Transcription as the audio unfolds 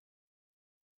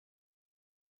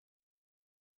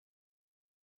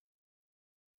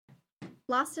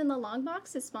Lost in the Long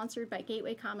Box is sponsored by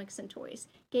Gateway Comics and Toys.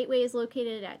 Gateway is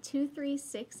located at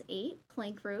 2368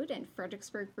 Plank Road in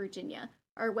Fredericksburg, Virginia.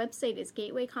 Our website is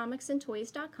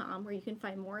gatewaycomicsandtoys.com, where you can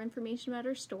find more information about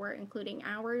our store, including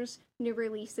hours, new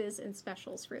releases, and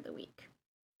specials for the week.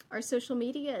 Our social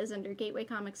media is under Gateway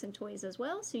Comics and Toys as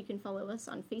well, so you can follow us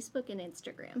on Facebook and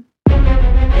Instagram.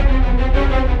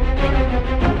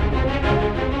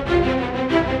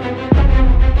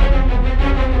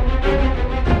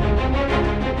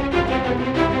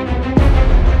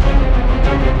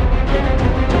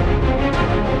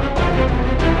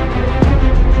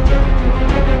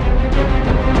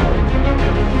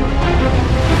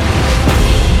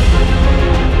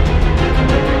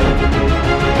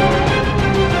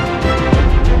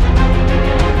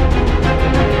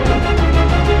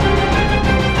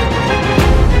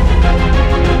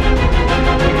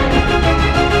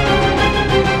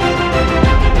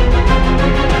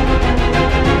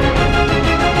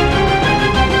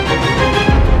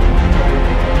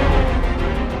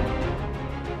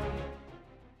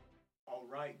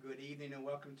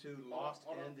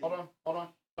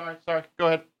 Sorry. Go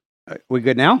ahead. We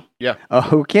good now? Yeah.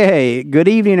 Okay. Good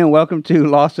evening and welcome to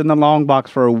Lost in the Long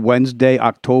Box for Wednesday,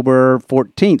 October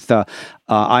 14th.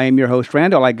 I am your host,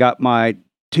 Randall. I got my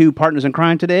two partners in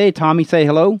crime today. Tommy, say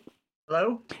hello.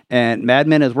 Hello. And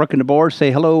Madman is working the board.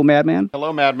 Say hello, Madman.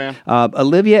 Hello, Madman.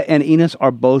 Olivia and Enos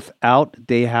are both out.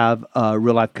 They have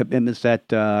real-life commitments that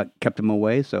kept them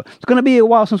away. So it's going to be a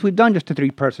while since we've done just a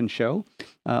three-person show.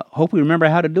 Hope we remember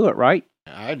how to do it, right?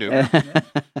 I do.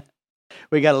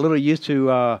 We got a little used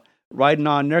to riding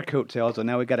on their coattails, and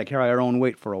now we got to carry our own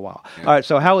weight for a while. Yeah. All right,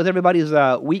 so how was everybody's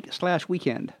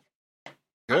week/weekend?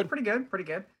 Good. Pretty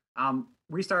good.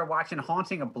 We started watching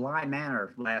Haunting of Bly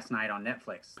Manor last night on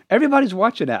Netflix. Everybody's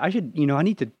watching that. I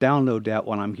need to download that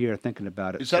when I'm here thinking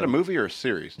about it. Is that a movie or a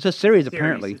series? It's a series,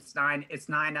 apparently. It's nine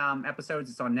episodes.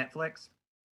 It's on Netflix.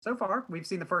 So far, we've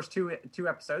seen the first two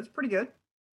episodes. Pretty good.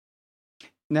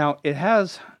 Now, it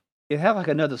has like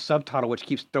another subtitle which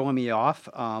keeps throwing me off.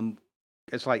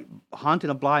 It's like Haunting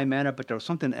of Bly Manor, but there's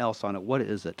something else on it. What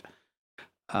is it?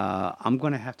 I'm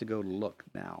going to have to go look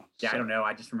now. Yeah, so, I don't know.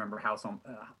 I just remember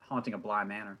Haunting of Bly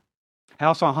Manor.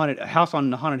 House on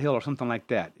the Haunted Hill or something like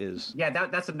that is. Yeah,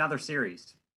 that's another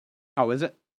series. Oh, is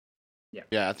it? Yeah.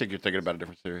 Yeah, I think you're thinking about a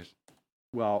different series.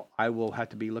 Well, I will have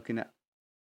to be looking at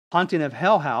Haunting of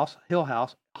Hill House,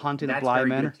 Haunting of Bly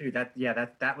Manor. Good too.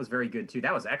 That was very good too.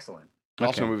 That was excellent.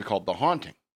 Also a movie called The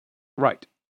Haunting. Right.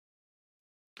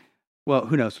 Well,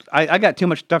 who knows? I got too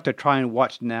much stuff to try and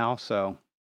watch now, so.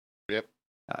 Yep.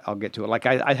 I'll get to it. Like,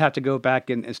 I have to go back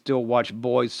and still watch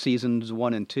Boys seasons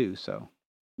 1 and 2, so.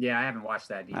 Yeah, I haven't watched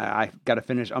that either. I got to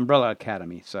finish Umbrella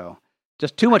Academy, so.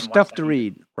 Just too much stuff to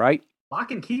read, right?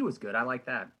 Lock and Key was good. I like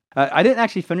that. I didn't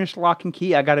actually finish Lock and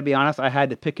Key. I got to be honest. I had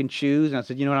to pick and choose, and I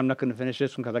said, you know what? I'm not going to finish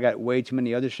this one because I got way too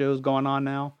many other shows going on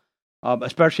now.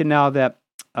 Especially now that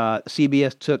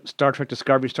CBS took Star Trek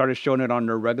Discovery, started showing it on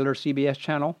their regular CBS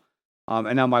channel.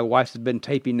 And now my wife has been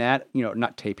taping that,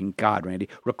 not taping, God, Randy,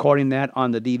 recording that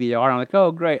on the DVR. I'm like,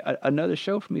 oh, great, another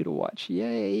show for me to watch.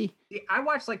 Yay. I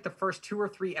watched like the first 2 or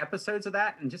 3 episodes of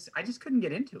that and I just couldn't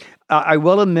get into it. I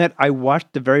will admit, I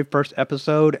watched the very first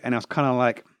episode and I was kind of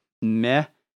like, meh.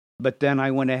 But then I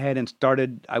went ahead and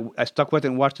started, I stuck with it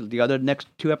and watched the other next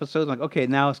 2 episodes. I'm like, okay,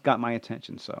 now it's got my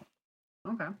attention, so.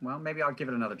 Okay, well, maybe I'll give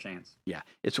it another chance. Yeah,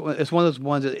 it's one of those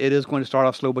ones that it is going to start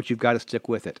off slow, but you've got to stick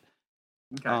with it.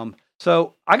 Okay.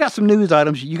 So I got some news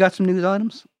items. You got some news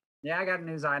items? Yeah, I got a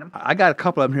news item. I got a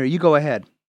couple of them here. You go ahead.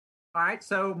 All right,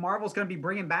 so Marvel's going to be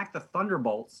bringing back the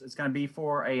Thunderbolts. It's going to be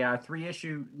for a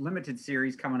 3-issue limited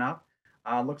series coming up.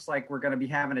 Looks like we're going to be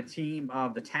having a team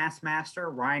of the Taskmaster,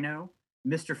 Rhino,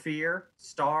 Mr. Fear,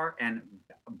 Star, and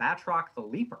Batroc the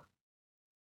Leaper.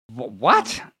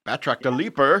 What? Batroc the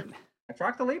Leaper.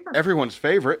 Batroc the Leaper. Everyone's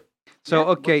favorite. So,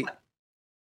 okay.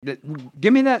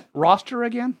 Give me that roster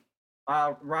again.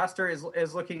 Roster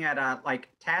is looking at like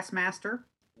Taskmaster,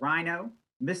 Rhino,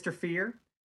 Mr. Fear,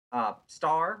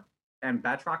 Star, and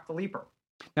Batroc the Leaper.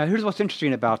 Now, here's what's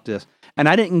interesting about this. And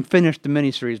I didn't finish the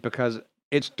miniseries because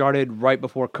it started right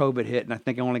before COVID hit, and I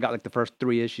think I only got like the first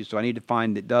 3 issues, so I need to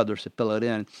find the others to fill it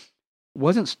in.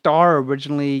 Wasn't Star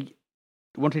originally,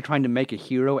 weren't they trying to make a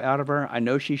hero out of her? I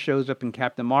know she shows up in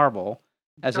Captain Marvel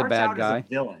as a bad guy. As a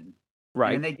villain.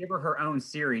 Right. And they give her own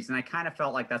series, and I kind of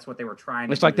felt like that's what they were trying to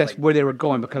do. It's like that's where they were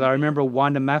going, because I remember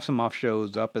Wanda Maximoff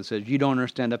shows up and says, you don't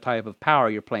understand the type of power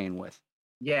you're playing with.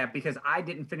 Yeah, because I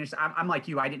didn't finish, I'm like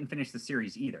you, I didn't finish the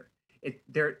series either.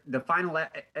 The final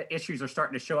issues are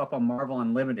starting to show up on Marvel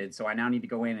Unlimited, so I now need to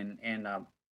go in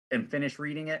and finish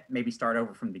reading it, maybe start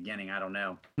over from the beginning, I don't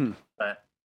know. But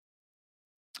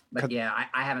But yeah,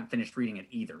 I haven't finished reading it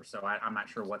either, so I'm not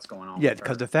sure what's going on. Yeah, with her.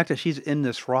 because the fact that she's in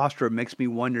this roster makes me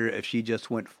wonder if she just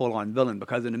went full on villain.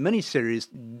 Because in the miniseries,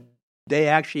 they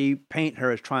actually paint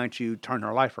her as trying to turn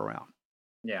her life around.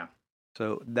 Yeah.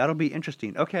 So that'll be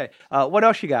interesting. Okay, what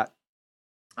else you got?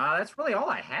 That's really all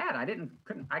I had.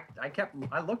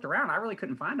 I looked around. I really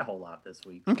couldn't find a whole lot this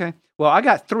week. Okay, well, I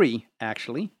got 3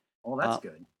 actually. Oh, that's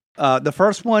good. The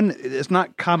first one is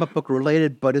not comic book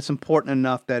related, but it's important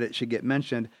enough that it should get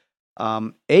mentioned.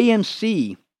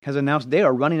 AMC has announced they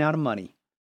are running out of money,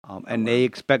 and they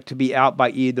expect to be out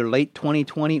by either late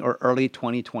 2020 or early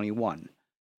 2021.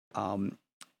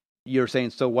 You're saying,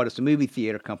 so what? It's a movie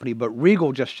theater company, but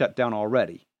Regal just shut down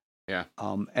already. Yeah.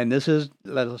 And this is,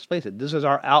 let's face it, this is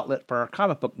our outlet for our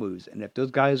comic book movies. And if those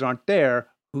guys aren't there,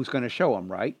 who's going to show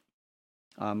them, right?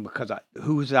 Because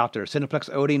who's out there?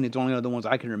 Cineplex Odeon is the only other ones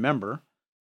I can remember.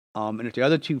 And if the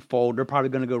other two fold, they're probably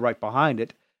going to go right behind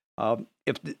it.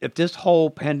 If this whole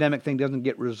pandemic thing doesn't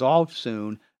get resolved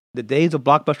soon, the days of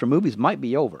blockbuster movies might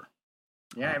be over.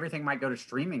 Yeah, everything might go to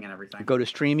streaming and everything. Go to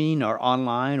streaming or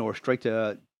online or straight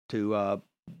to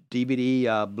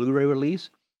DVD Blu-ray release.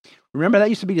 Remember, that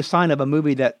used to be the sign of a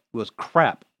movie that was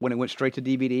crap when it went straight to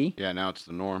DVD. Yeah, now it's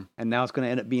the norm. And now it's going to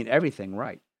end up being everything,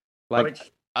 right? Like,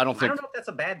 Which, I don't I don't think. know if that's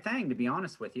a bad thing, to be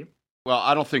honest with you. Well,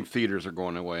 I don't think theaters are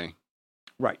going away.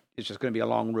 right. It's just going to be a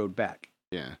long road back.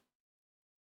 Yeah.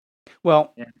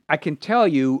 Well, Yeah. I can tell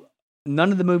you,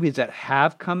 none of the movies that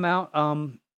have come out,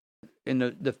 in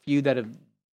the few that have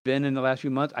been in the last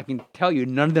few months, I can tell you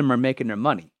none of them are making their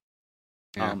money.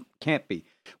 Yeah. Can't be.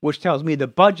 Which tells me the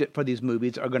budget for these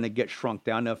movies are going to get shrunk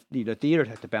down. The theaters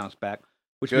have to bounce back,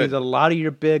 which means Good. a lot of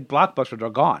your big blockbusters are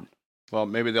gone. Well,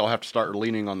 maybe they'll have to start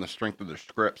leaning on the strength of their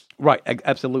scripts. Right.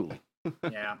 Absolutely.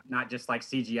 Yeah, not just like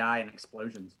CGI and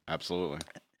explosions. Absolutely.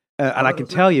 And I Although can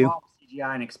those tell movies you, involve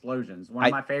CGI and explosions. One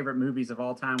of my favorite movies of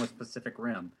all time was Pacific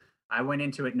Rim. I went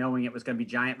into it knowing it was going to be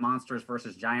giant monsters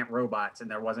versus giant robots, and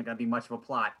there wasn't going to be much of a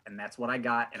plot, and that's what I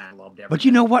got, and I loved everything. but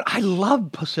you know what? I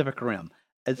love Pacific Rim.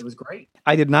 It was great.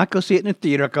 I did not go see it in the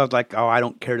theater because I was like, oh, I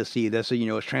don't care to see this. So,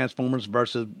 it's Transformers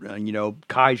versus,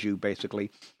 Kaiju, basically.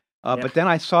 Yeah. But then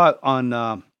I saw it on,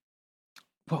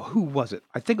 well, who was it?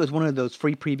 I think it was one of those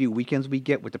free preview weekends we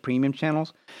get with the premium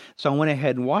channels. So I went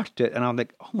ahead and watched it, and I'm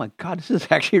like, oh my God, this is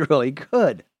actually really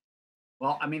good.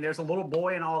 Well, I mean, there's a little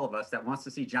boy in all of us that wants to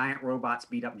see giant robots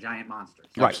beat up giant monsters.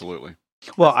 Right. Absolutely.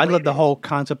 Well, That's the I way love it the is. whole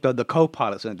concept of the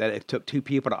co-pilots and that it took 2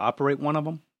 people to operate one of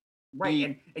them. Right,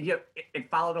 and it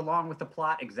followed along with the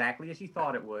plot exactly as you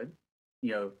thought it would.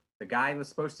 The guy was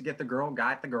supposed to get the girl,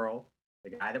 got the girl.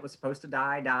 The guy that was supposed to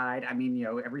die, died. I mean,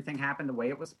 everything happened the way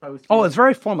it was supposed to. Oh, it's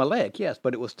very formulaic, yes,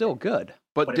 but it was still good.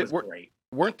 But but it was great.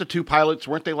 weren't the two pilots,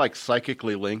 weren't they like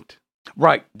psychically linked?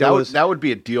 Right. That would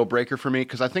be a deal breaker for me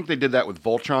because I think they did that with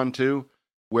Voltron too,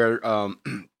 where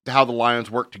how the Lions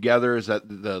work together is that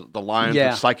the Lions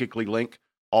Yeah. would psychically link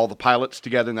all the pilots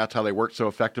together, and that's how they work so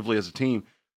effectively as a team.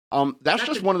 That's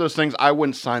just one of those things I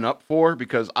wouldn't sign up for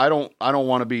because I don't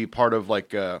want to be part of I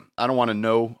don't want to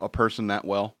know a person that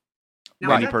well.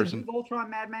 Now, Any is that person. the new Voltron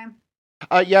Madman?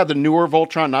 Yeah, the newer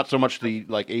Voltron, not so much the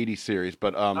 80s series,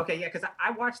 but Okay, yeah, because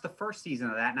I watched the first season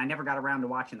of that, and I never got around to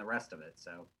watching the rest of it.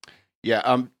 So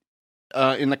yeah,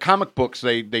 in the comic books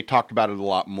they talked about it a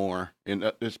lot more,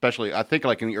 especially I think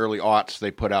like in the early aughts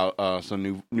they put out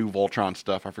some new Voltron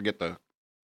stuff. I forget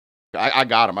I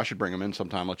got them. I should bring them in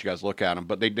sometime, let you guys look at them.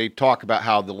 But they talk about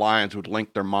how the Lions would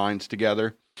link their minds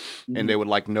together, and they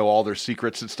would know all their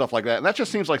secrets and stuff like that. And that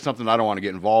just seems like something I don't want to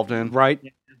get involved in. Right.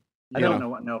 I don't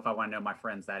know if I want to know my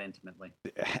friends that intimately.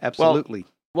 Absolutely.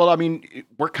 Well, I mean,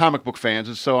 we're comic book fans,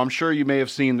 and so I'm sure you may have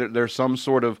seen that there's some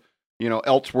sort of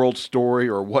Elseworld story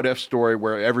or what if story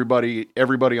where everybody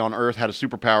on Earth had a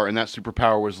superpower, and that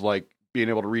superpower was like being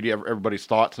able to read everybody's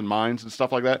thoughts and minds and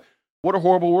stuff like that. What a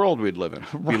horrible world we'd live in.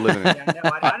 Be living in. Yeah,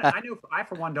 no, I know. I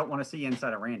for one don't want to see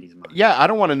inside of Randy's mind. Yeah, I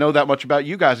don't want to know that much about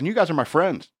you guys, and you guys are my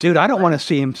friends. Dude, I don't want to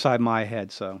see inside my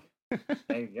head, so.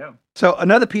 There you go. So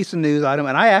another piece of news item,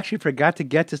 and I actually forgot to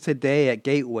get this today at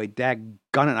Gateway. Daggone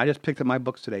it. I just picked up my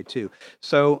books today, too.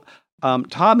 So,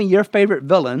 Tommy, your favorite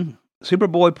villain,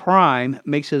 Superboy Prime,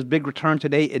 makes his big return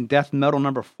today in Death Metal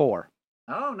 #4.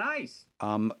 Oh, nice.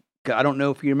 I don't know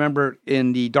if you remember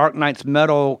in the Dark Knight's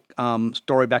Metal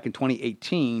story back in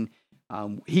 2018,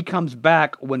 he comes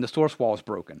back when the Source Wall is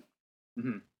broken.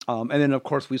 Mm-hmm. And then, of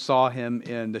course, we saw him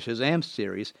in the Shazam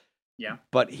series. Yeah.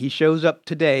 But he shows up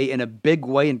today in a big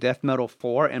way in Death Metal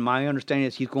 4, and my understanding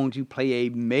is he's going to play a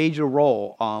major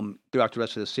role throughout the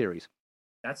rest of the series.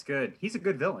 That's good. He's a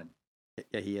good villain.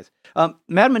 Yeah, he is.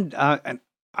 Madman,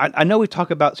 I know we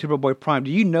talk about Superboy Prime.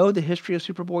 Do you know the history of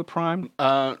Superboy Prime?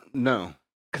 No.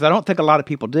 because I don't think a lot of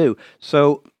people do.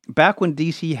 So back when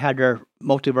DC had their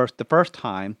multiverse the first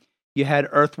time, you had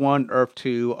Earth 1, Earth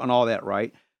 2, and all that,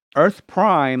 right? Earth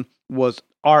Prime was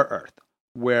our Earth,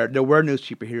 where there were no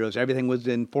superheroes. Everything was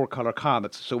in 4-color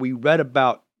comics. So we read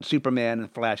about Superman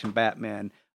and Flash and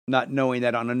Batman, not knowing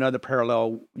that on another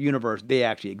parallel universe, they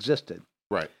actually existed.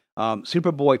 Right.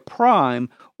 Superboy Prime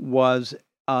was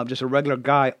just a regular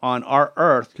guy on our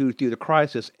Earth who, through the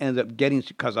crisis, ended up getting,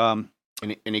 because And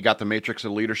he got the Matrix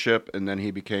of leadership, and then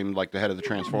he became like the head of the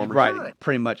Transformers. right,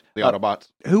 pretty much. The Autobots.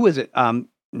 Who is it?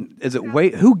 Is it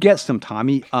who gets them,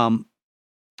 Tommy?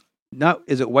 No,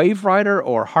 is it Wave Rider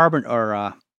or Harbin or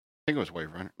I think it was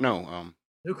Wave Rider. No,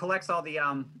 Who collects all the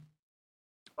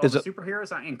Is the it-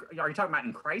 superheroes? Are you talking about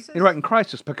in Crisis? You're right, in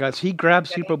Crisis, because he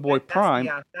grabs Yeah, Superboy that's Prime.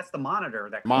 that's the Monitor.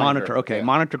 That Monitor, okay. yeah.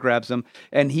 Monitor grabs him,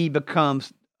 and he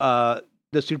becomes the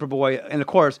Superboy. And of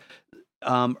course,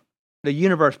 the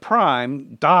Universe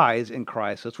Prime dies in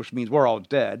Crisis, which means we're all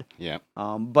dead. yeah.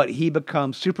 But he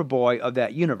becomes Superboy of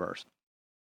that universe,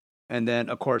 and then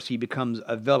of course he becomes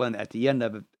a villain at the end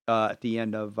of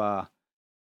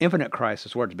Infinite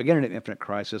Crisis, or at the beginning of Infinite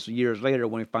Crisis, years later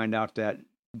when we find out that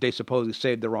they supposedly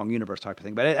saved the wrong universe, type of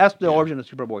thing. But that's the Yeah. origin of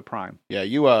Superboy Prime, Yeah,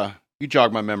 you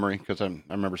jogged my memory because I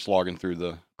remember slogging through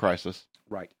the Crisis.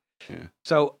 right? Yeah.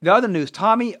 So the other news,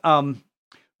 Tommy.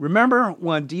 Remember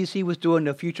when DC was doing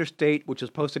the Future State, which was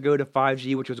supposed to go to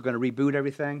 5G, which was going to reboot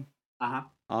everything?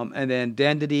 And then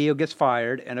Dan DiDio gets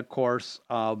fired, and of course,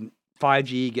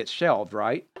 5G gets shelved,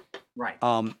 right? Right.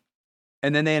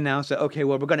 And then they announced that, okay,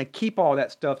 well, we're going to keep all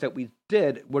that stuff that we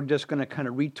did. We're just going to kind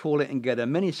of retool it and get a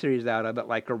miniseries out of it,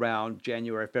 like around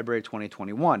January, February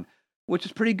 2021, which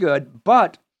is pretty good.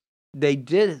 But they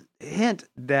did hint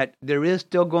that there is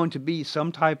still going to be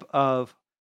some type of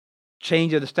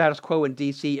change of the status quo in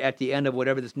DC at the end of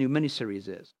whatever this new miniseries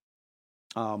is.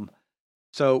 And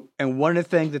one of the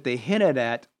things that they hinted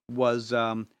at was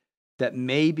that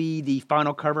maybe the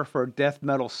final cover for Death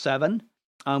Metal 7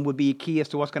 would be key as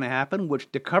to what's going to happen, which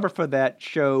the cover for that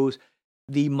shows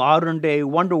the modern day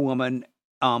Wonder Woman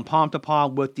palm to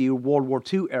palm with the World War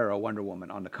II era Wonder Woman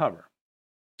on the cover.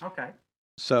 Okay.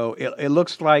 So it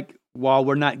looks like while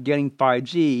we're not getting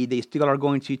 5G, they still are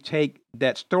going to take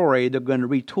that story. They're going to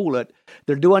retool it.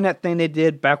 They're doing that thing they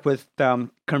did back with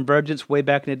Convergence way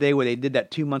back in the day, where they did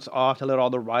that 2 months off to let all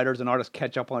the writers and artists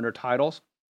catch up on their titles.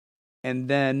 And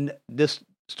then this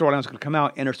storyline is going to come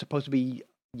out, and there's supposed to be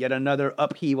yet another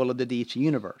upheaval of the DC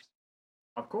universe.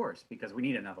 Of course, because we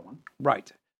need another one.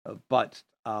 Right.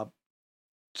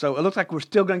 So it looks like we're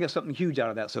still going to get something huge out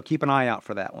of that. So keep an eye out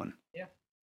for that one. Yeah.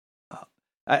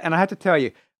 And I have to tell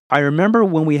you, I remember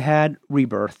when we had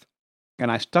Rebirth, and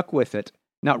I stuck with it.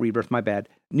 Not Rebirth, my bad.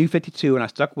 New 52, and I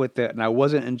stuck with it, and I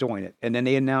wasn't enjoying it. And then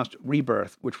they announced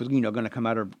Rebirth, which was, going to come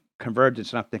out of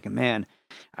Convergence, and I'm thinking, man,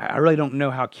 I really don't know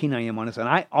how keen I am on this. And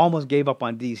I almost gave up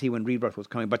on DC when Rebirth was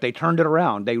coming, but they turned it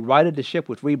around. They righted the ship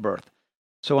with Rebirth.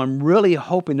 So I'm really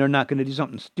hoping they're not going to do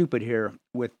something stupid here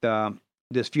with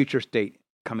this Future State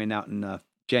coming out in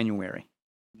January.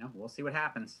 We'll see what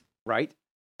happens. Right?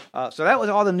 So that was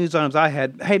all the news items I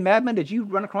had. Hey, Madman, did you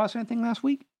run across anything last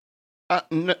week?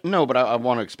 No, but I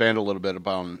want to expand a little bit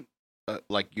about,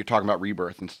 like you're talking about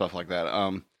Rebirth and stuff like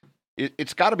that.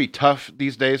 It's got to be tough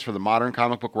these days for the modern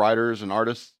comic book writers and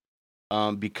artists,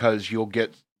 because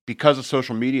because of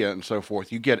social media and so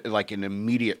forth, you get like an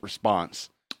immediate response,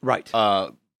 right?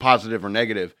 Positive or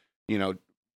negative,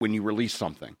 when you release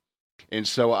something. And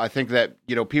so I think that,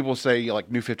 people say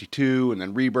like New 52 and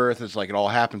then Rebirth, it's like it all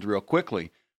happens real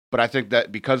quickly. But I think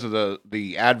that because of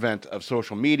the advent of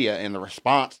social media and the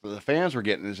response that the fans were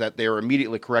getting, is that they were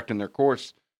immediately correcting their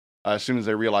course as soon as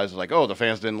they realized, like, oh, the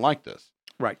fans didn't like this.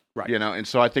 Right. And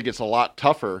so I think it's a lot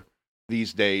tougher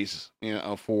these days,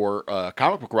 for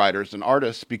comic book writers and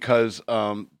artists because,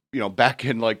 back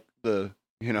in like the,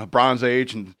 Bronze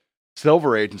Age and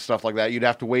Silver Age and stuff like that, you'd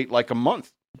have to wait like a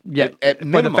month. Yeah, at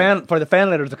minimum. For the fan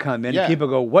letters to come in, Yeah. people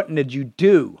go, "What did you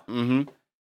do?" Mm-hmm.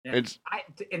 Yeah.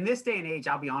 In this day and age,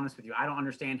 I'll be honest with you, I don't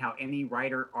understand how any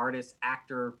writer, artist,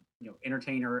 actor,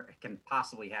 entertainer can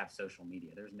possibly have social media.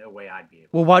 There's no way I'd be able.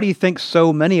 Well, why do you think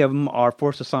so many of them are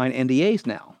forced to sign NDAs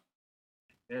now?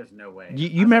 There's no way.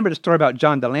 You remember the story about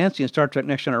John Delancey in Star Trek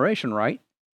Next Generation, right?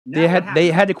 No, They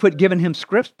had to quit giving him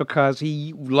scripts because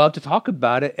he loved to talk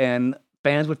about it, and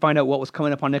fans would find out what was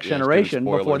coming up on Next Generation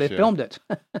before they filmed it.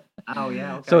 Oh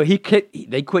yeah. Okay. So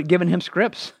they quit giving him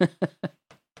scripts.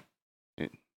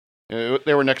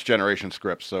 They were Next Generation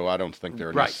scripts, so I don't think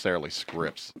they're Right. necessarily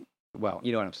scripts. Well,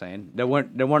 you know what I'm saying. They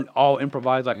weren't all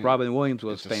improvised like Robin Williams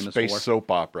was It's a famous space for.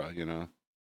 soap opera, All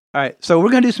right, so we're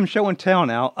gonna do some show and tell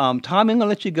now. Tom, I'm gonna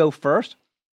let you go first.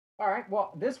 All right.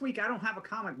 Well, this week I don't have a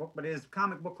comic book, but it is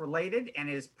comic book related and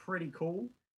it is pretty cool.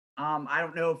 I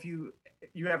don't know if you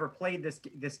ever played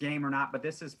this game or not, but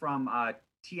this is from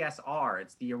TSR.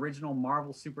 It's the original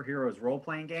Marvel Superheroes role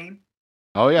playing game.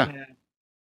 Oh yeah,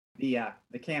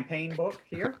 the campaign book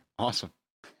here. awesome.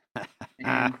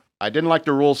 And I didn't like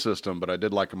the rule system, but I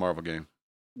did like a Marvel game.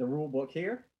 the rule book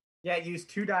here. Yeah, it used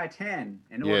 2die10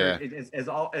 in order is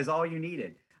all you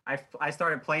needed. I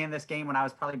started playing this game when I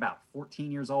was probably about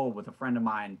 14 years old with a friend of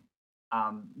mine.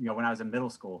 When I was in middle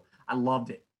school, I loved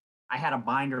it. I had a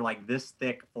binder like this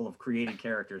thick full of created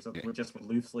characters with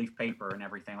loose leaf paper and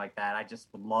everything like that. I just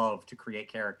would love to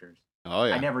create characters. Oh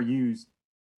yeah. I never used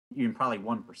even probably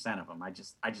 1% of them. I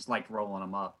just liked rolling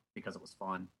them up because it was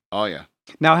fun. Oh yeah.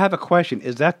 Now I have a question.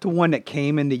 Is that the one that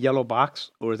came in the yellow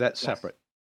box, or is that separate?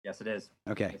 Yes, it is.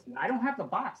 Okay. I don't have the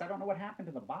box. I don't know what happened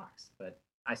to the box, but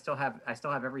I still have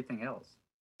everything else.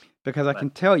 Because I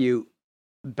can tell you,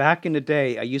 back in the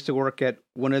day, I used to work at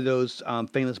one of those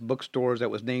famous bookstores that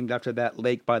was named after that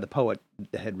lake by the poet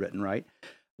that had written, right?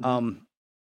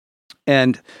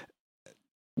 And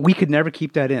we could never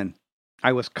keep that in.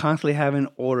 I was constantly having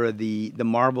to order the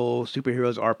Marvel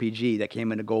Superheroes RPG that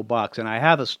came in a gold box. And I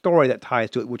have a story that ties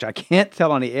to it, which I can't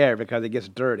tell on the air because it gets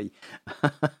dirty.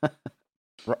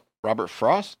 Robert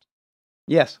Frost?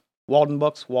 Yes. Walden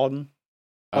Books, Walden.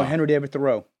 Oh. Henry David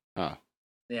Thoreau. Oh.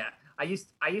 Yeah. I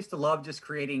used to love just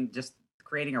creating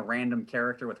a random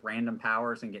character with random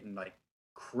powers and getting like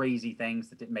crazy things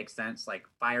that didn't make sense, like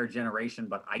fire generation,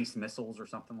 but ice missiles or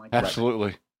something like that.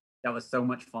 Absolutely. That was so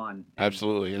much fun.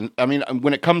 Absolutely. And I mean,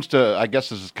 when it comes to, I guess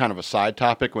this is kind of a side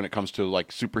topic when it comes to like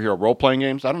superhero role-playing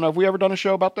games. I don't know, have we ever done a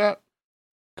show about that?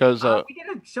 Because we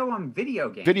did a show on video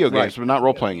games. But not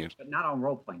role-playing games. But not on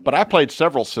role-playing games. But I played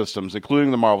several systems, including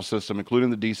the Marvel system, including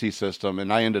the DC system,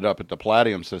 and I ended up at the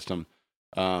Palladium system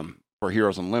for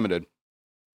Heroes Unlimited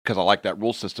because I like that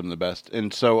rule system the best.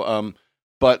 And so,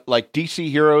 but like DC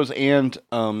Heroes and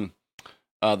the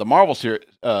Marvel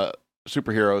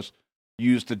superheroes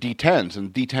used the D10s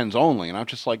and D10s only, and I'm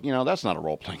just like, that's not a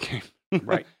role-playing game,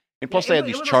 Right? And plus, they had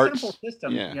these charts. A simple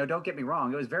system. Yeah. Don't get me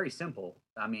wrong; it was very simple.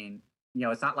 I mean,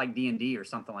 it's not like D&D or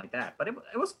something like that, but it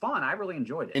was fun. I really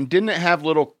enjoyed it. And didn't it have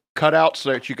little cutouts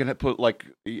so that you can put, like,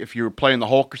 if you were playing the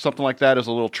Hulk or something like that, as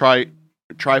a little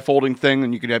tri-folding thing,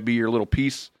 and you could be your little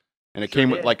piece. And it came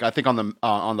with, like, I think on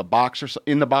the box or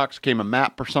in the box came a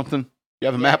map or something. You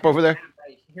have a map over there?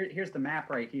 Here's the map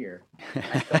right here.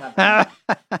 I still have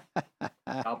the map.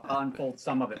 I'll unfold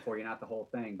some of it for you, not the whole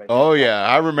thing. But oh yeah,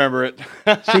 I remember it.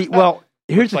 See, well,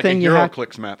 here's the like thing: a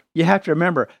HeroClix map. You have to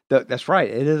remember that's right.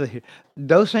 It is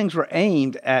those things were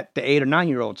aimed at the 8 or 9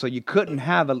 year olds, so you couldn't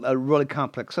have a really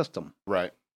complex system.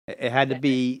 Right. It had to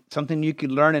be something you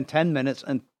could learn in 10 minutes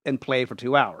and play for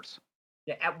 2 hours.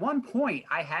 Yeah, at one point,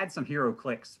 I had some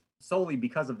HeroClix solely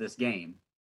because of this game.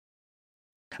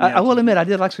 I will admit, I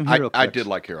did like some HeroClix. I did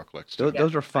like HeroClix.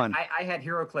 Those were fun. I had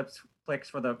HeroClix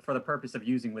for the purpose of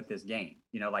using with this game.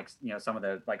 Some of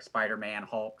the like Spider-Man,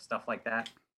 Hulk, stuff like that.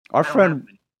 Our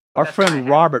friend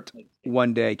Robert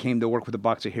one day came to work with a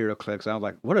box of HeroClix. I was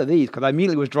like, "What are these?" Because I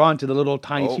immediately was drawn to the little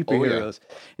tiny superheroes.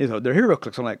 They're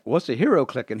HeroClix. I'm like, "What's a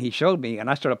HeroClix?" And he showed me, and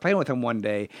I started playing with him one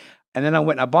day. And then I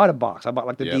went and I bought a box. I bought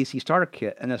like the DC starter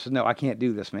kit, and I said, "No, I can't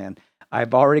do this, man.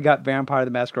 I've already got Vampire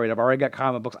the Masquerade. I've already got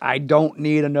comic books. I don't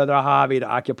need another hobby to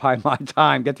occupy my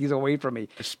time. Get these away from me."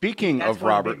 Speaking of Robert, that's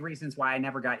one of the big reasons why I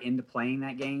never got into playing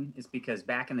that game is because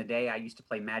back in the day I used to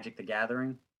play Magic the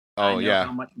Gathering. Oh, I know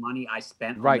how much money I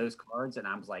spent on those cards, and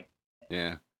I was like,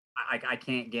 yeah, I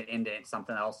can't get into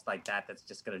something else like that that's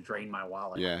just going to drain my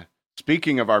wallet. Yeah.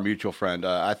 Speaking of our mutual friend,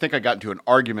 I think I got into an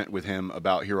argument with him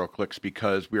about HeroClix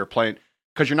because we were playing.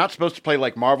 Because you're not supposed to play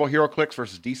like Marvel HeroClix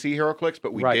versus DC HeroClix,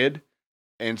 but we did.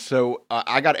 And so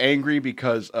I got angry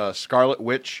because Scarlet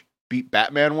Witch beat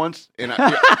Batman once, and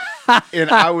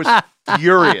I was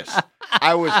furious.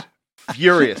 I was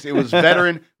furious. It was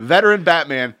veteran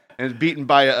Batman, and beaten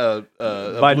by a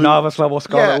novice level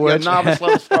Scarlet Witch. Yeah, novice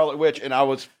level Scarlet Witch, and I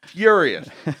was furious.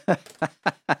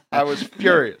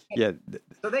 Yeah.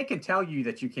 So they can tell you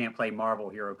that you can't play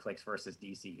Marvel HeroClix versus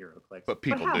DC HeroClix. But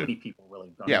people how do. Many people really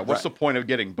don't? Yeah, what's the point of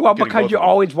getting Well, getting because both you of them?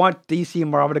 always want DC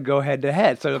and Marvel to go head to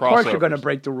head. So, of course, you're going to Crossovers.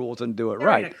 break the rules and do it There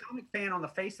right. ain't a comic fan on the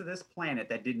face of this planet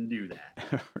that didn't do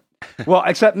that. Well,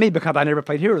 except me, because I never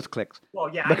played HeroClix.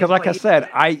 Well, yeah. Because like I said,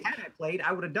 had I played,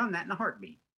 I would have done that in a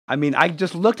heartbeat. I mean, I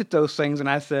just looked at those things and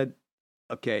I said,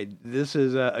 okay, this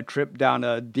is a trip down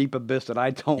a deep abyss that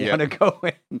I don't want to go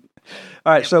in.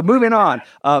 All right, so moving on.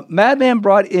 Madman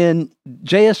brought in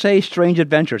JSA Strange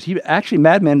Adventures.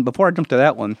 Madman, before I jump to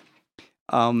that one,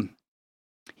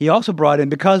 he also brought in,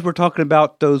 because we're talking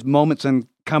about those moments in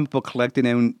comic book collecting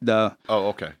and the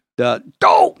okay.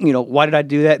 why did I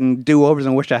do that and do-overs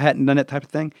and wish I hadn't done that type of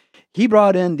thing. He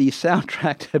brought in the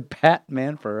soundtrack to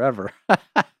Batman Forever.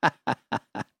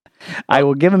 I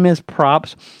will give him his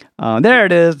props. There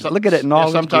it is. Look at it in all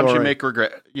its sometimes glory. you make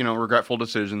regretful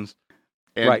decisions.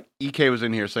 And Right. EK was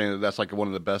in here saying that that's like one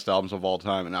of the best albums of all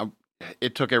time, and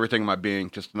it took everything in my being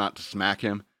just not to smack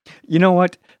him. You know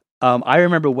what? I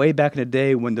remember way back in the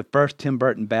day when the first Tim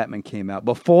Burton Batman came out.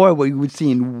 Before we would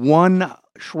see one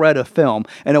shred of film,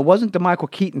 and it wasn't the Michael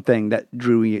Keaton thing that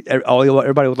drew you.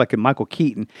 Everybody was like Michael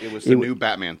Keaton. It was the new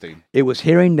Batman theme. It was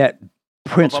hearing that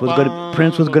Prince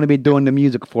was going to be doing the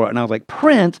music for it, and I was like,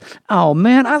 Prince, oh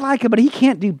man, I like it, but he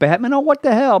can't do Batman. Oh, what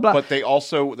the hell? Blah. But they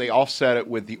offset it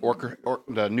with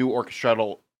the new orchestra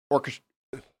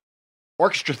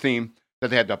theme that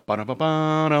they had the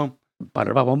ba-da-ba-ba-dum.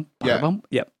 Ba-da-ba-bum.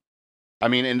 Yep. I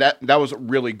mean, and that was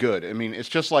really good. I mean, it's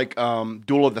just like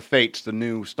Duel of the Fates, the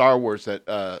new Star Wars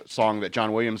song that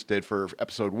John Williams did for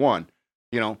Episode 1.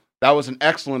 You know, that was an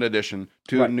excellent addition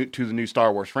to the new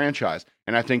Star Wars franchise.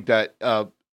 And I think that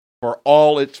for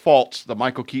all its faults, the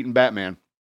Michael Keaton Batman,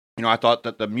 you know, I thought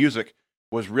that the music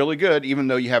was really good, even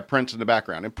though you have Prince in the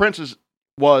background. And Prince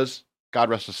was, God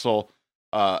rest his soul,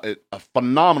 a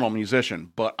phenomenal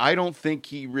musician, but I don't think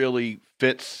he really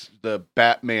fits the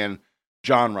Batman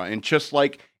genre. And just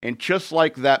like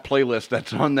that playlist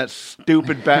that's on that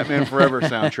stupid Batman Forever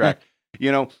soundtrack,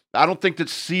 you know, I don't think that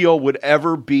Seal would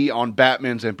ever be on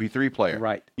Batman's MP3 player.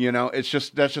 Right. You know, that's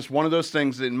just one of those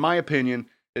things that, in my opinion,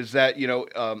 is that, you know,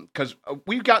 because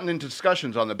we've gotten into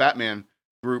discussions on the Batman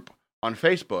group on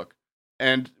Facebook,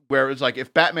 and where it's like,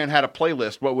 if Batman had a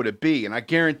playlist, what would it be? And I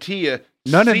guarantee you,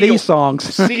 none of these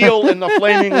songs. Seal and the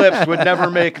Flaming Lips would never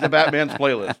make the Batman's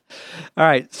playlist. All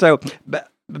right, so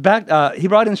he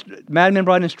brought in Madman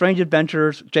brought in Strange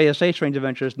Adventures, JSA Strange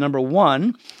Adventures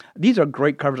 #1. These are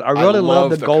great covers. I really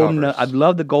love the golden. Covers. I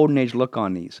love the golden age look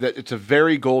on these. It's a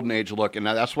very golden age look, and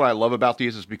that's what I love about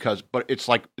these is because, but it's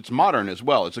modern as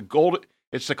well.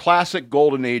 It's a classic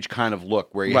golden age kind of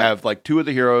look where you have like two of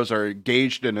the heroes are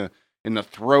engaged in the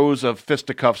throes of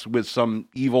fisticuffs with some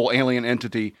evil alien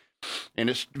entity. And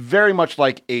it's very much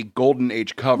like a golden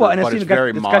age cover, but it's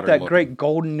very modern. It's got that looking. great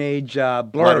golden age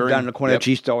blurb down in the corner that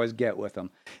you used to always get with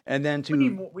them. And then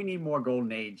we need more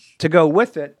golden age to go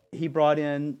with it. He brought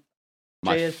in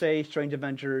JSA Strange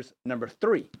Adventures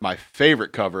 #3. My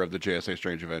favorite cover of the JSA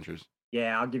Strange Adventures.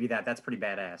 Yeah, I'll give you that. That's pretty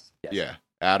badass. Yes. Yeah,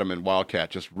 Adam and Wildcat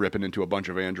just ripping into a bunch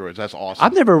of androids. That's awesome.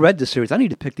 I've never read this series. I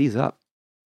need to pick these up.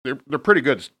 They're pretty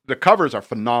good. The covers are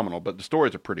phenomenal, but the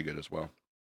stories are pretty good as well.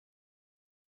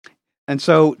 And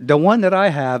so the one that I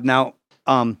have now,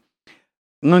 I'm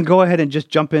going to go ahead and just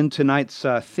jump in tonight's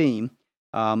theme.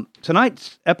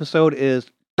 Tonight's episode is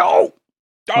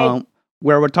where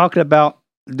we're talking about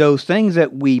those things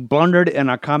that we blundered in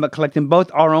our comic collecting, both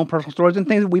our own personal stories and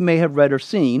things that we may have read or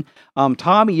seen.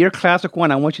 Tommy, your classic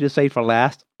one, I want you to say for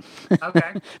last.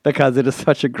 Okay. Because it is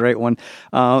such a great one.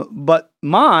 But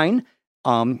mine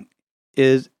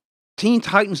is Teen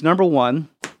Titans #1.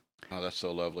 Oh, that's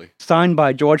so lovely. Signed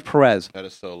by George Perez. That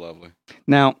is so lovely.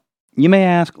 Now, you may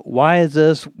ask, why is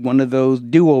this one of those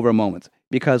do-over moments?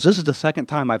 Because this is the second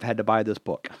time I've had to buy this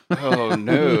book. Oh,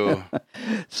 no.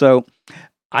 So,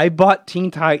 I bought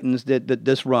Teen Titans,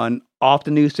 this run, off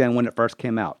the newsstand when it first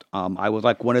came out. I was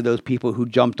like one of those people who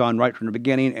jumped on right from the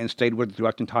beginning and stayed with it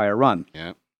throughout the entire run.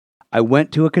 Yeah. I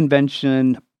went to a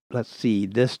convention, let's see,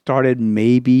 this started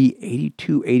maybe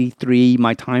 82, 83.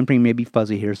 My time frame may be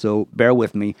fuzzy here, so bear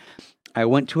with me. I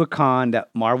went to a con that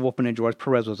Marv Wolfman and George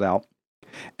Perez was out,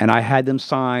 and I had them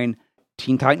sign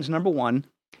Teen Titans #1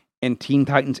 and Teen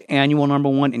Titans Annual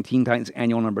 #1 and Teen Titans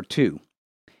Annual #2.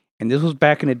 And this was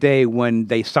back in the day when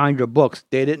they signed your books.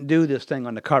 They didn't do this thing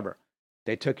on the cover.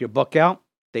 They took your book out,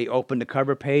 they opened the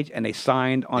cover page, and they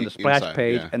signed on the splash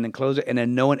page, and then closed it. And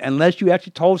then no one, unless you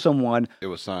actually told someone it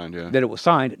was signed, that it was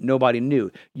signed, nobody knew.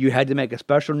 You had to make a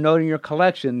special note in your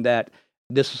collection that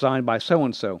this was signed by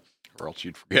so-and-so. Or else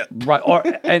you'd forget. Right.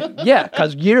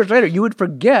 Because years later, you would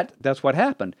forget that's what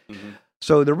happened. Mm-hmm.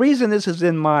 So the reason this is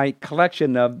in my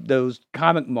collection of those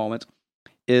comic moments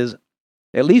is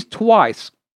at least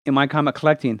twice in my comic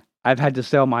collecting, I've had to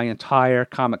sell my entire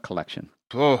comic collection.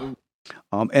 Oh.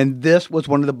 And this was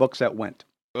one of the books that went.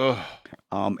 Oh.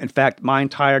 In fact, my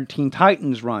entire Teen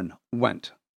Titans run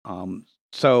went. And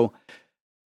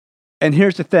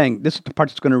here's the thing. This is the part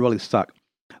that's going to really suck.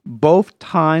 Both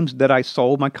times that I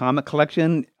sold my comic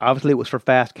collection, obviously it was for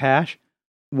fast cash,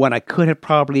 when I could have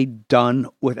probably done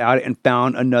without it and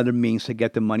found another means to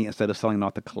get the money instead of selling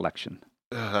off the collection.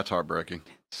 That's heartbreaking.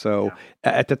 So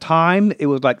at the time, it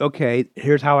was like, okay,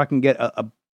 here's how I can get a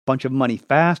bunch of money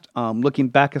fast. Looking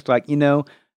back, it's like,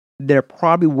 there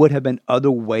probably would have been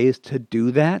other ways to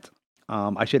do that.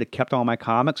 I should have kept all my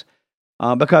comics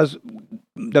because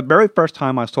the very first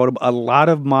time I sold them, a lot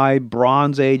of my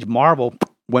Bronze Age Marvel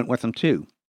went with them too,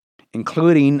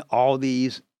 including all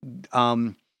these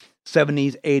 70s,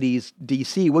 80s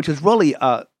DC, which is really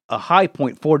a high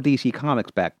point for DC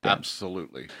Comics back then.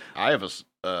 Absolutely. I have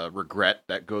a regret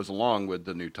that goes along with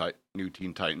the new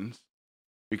Teen Titans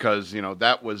because,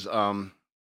 that was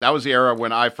the era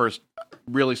when I first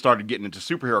really started getting into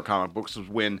superhero comic books, was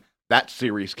when that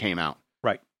series came out.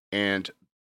 Right. And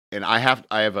I have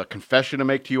a confession to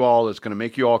make to you all that's going to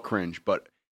make you all cringe, but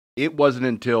it wasn't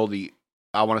until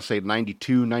I want to say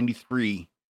 92, 93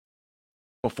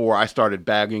 before I started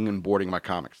bagging and boarding my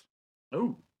comics.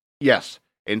 Oh. Yes.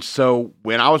 And so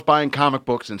when I was buying comic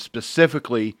books, and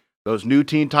specifically those new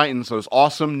Teen Titans, those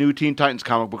awesome new Teen Titans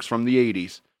comic books from the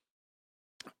 80s,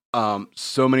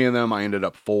 so many of them I ended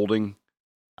up folding.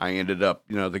 I ended up,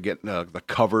 the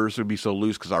covers would be so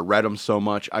loose because I read them so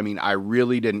much. I mean, I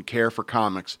really didn't care for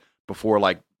comics before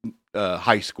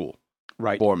high school,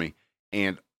 right, for me.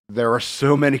 And there are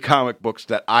so many comic books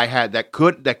that I had that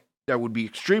would be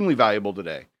extremely valuable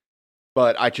today,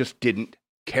 but I just didn't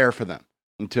care for them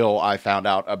until I found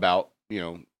out about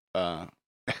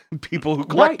people who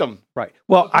collect them. Right.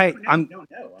 Well, I don't know.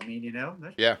 I mean,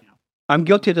 yeah. I'm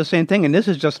guilty of the same thing, and this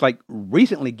is just like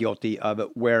recently guilty of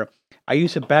it, where I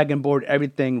used to bag and board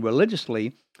everything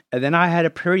religiously, and then I had a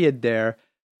period there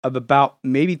of about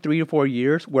maybe 3 or 4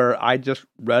 years where I just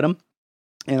read them,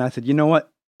 and I said, you know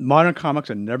what? Modern comics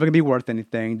are never going to be worth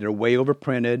anything. They're way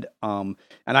overprinted, and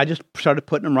I just started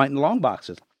putting them right in the long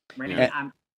boxes. Randy,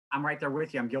 I'm right there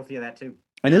with you. I'm guilty of that too.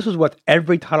 And this was with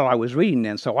every title I was reading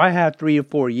then. So I had 3 or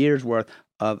 4 years worth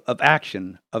of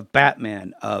action, of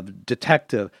Batman, of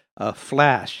Detective, of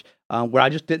Flash, where I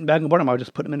just didn't bag and board them. I would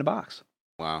just put them in the box.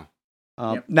 Wow.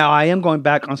 Yep. Now, I am going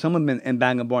back on some of them and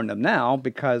bag and boarding them now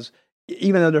because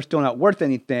even though they're still not worth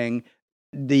anything,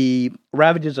 the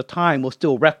ravages of time will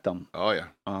still wreck them. Oh, yeah.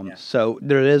 So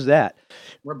there is that.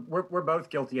 We're both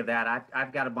guilty of that.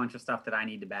 I've got a bunch of stuff that I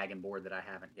need to bag and board that I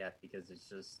haven't yet because it's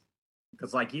just...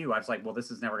 Because like you, I was like, well,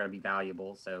 this is never going to be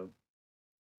valuable, so...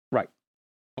 Right.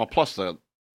 Well, plus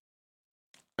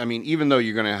even though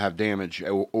you're going to have damage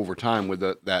over time with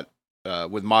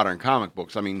with modern comic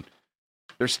books,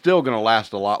 they're still going to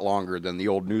last a lot longer than the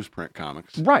old newsprint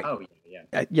comics. Right. Oh,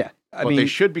 yeah. Yeah. But they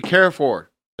should be cared for.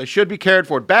 They should be cared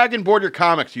for. Bag and board your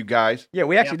comics, you guys. Yeah,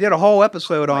 we actually did a whole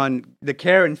episode on the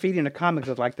care and feeding of comics,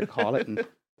 I'd like to call it. And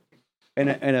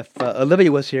if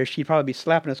Olivia was here, she'd probably be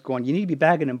slapping us going, you need to be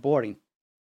bagging and boarding.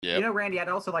 Yeah. Randy, I'd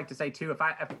also like to say, too,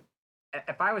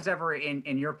 if I was ever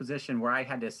in your position where I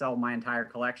had to sell my entire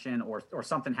collection or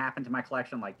something happened to my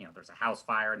collection, like, there's a house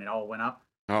fire and it all went up.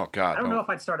 Oh, God. I don't know if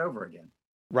I'd start over again.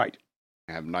 Right.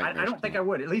 I have nightmares. I don't think I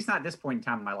would, at least not at this point in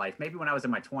time in my life. Maybe when I was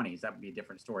in my 20s, that would be a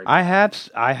different story. I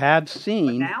have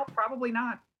seen... But now, probably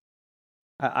not.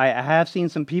 I have seen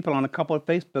some people on a couple of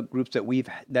Facebook groups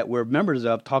that we're members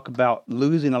of talk about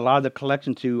losing a lot of the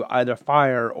collection to either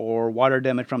fire or water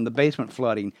damage from the basement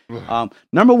flooding.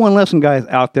 Number one lesson, guys,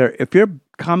 out there, if your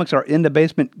comics are in the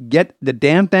basement, get the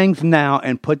damn things now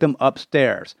and put them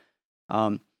upstairs.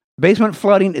 Basement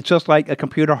flooding, it's just like a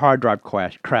computer hard drive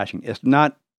crashing. It's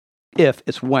not if,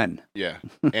 it's when. Yeah,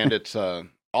 and it's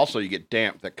also you get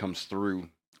damp that comes through.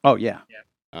 Oh, yeah.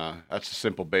 That's the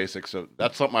simple basics. So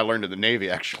that's something I learned in the Navy,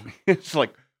 actually. It's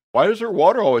like, why is there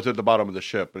water always at the bottom of the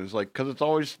ship? And it's like, because it's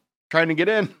always trying to get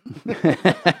in.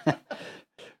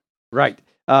 Right.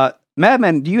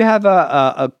 Madman, do you have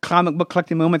a comic book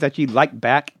collecting moment that you'd like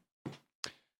back?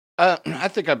 I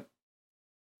think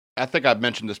I've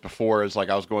mentioned this before. Is like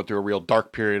I was going through a real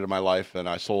dark period of my life, and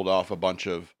I sold off a bunch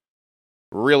of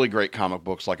really great comic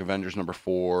books, like Avengers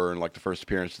 #4, and like the first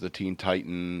appearance of the Teen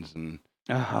Titans, and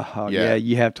yeah,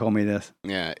 you have told me this.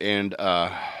 Yeah, and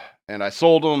I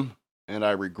sold them, and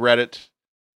I regret it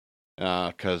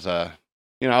because I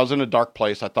was in a dark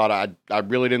place. I thought I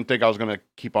really didn't think I was going to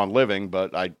keep on living,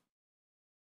 but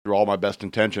through all my best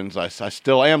intentions, I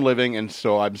still am living, and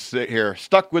so I'm here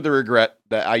stuck with the regret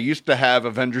that I used to have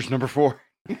Avengers #4.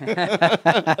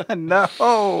 No.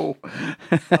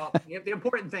 Well, the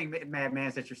important thing, Madman,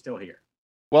 is that you're still here.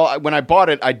 Well, when I bought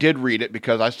it, I did read it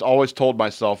because I always told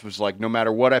myself, it was like, no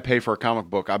matter what I pay for a comic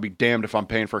book, I'll be damned if I'm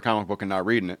paying for a comic book and not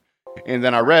reading it. And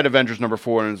then I read Avengers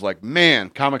 #4, and it was like, man,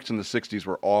 comics in the 60s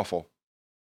were awful.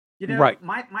 Right.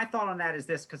 My thought on that is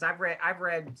this, because I've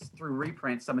read through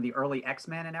reprints some of the early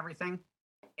X-Men and everything,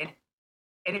 and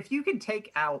if you can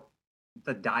take out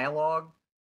the dialogue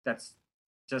that's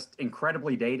just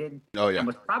incredibly dated, oh yeah, and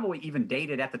was probably even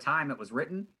dated at the time it was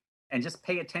written, and just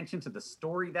pay attention to the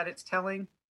story that it's telling,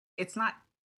 it's not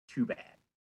too bad.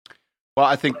 Well,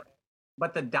 I think.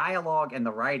 But the dialogue and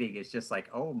the writing is just like,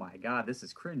 oh my god, this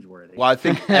is cringeworthy. Well, I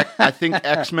think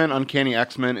X-Men, Uncanny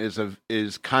X-Men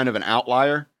is kind of an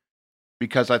outlier,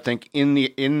 because I think in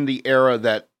the era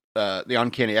that the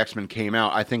Uncanny X-Men came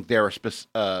out, I think they were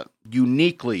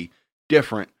uniquely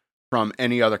different from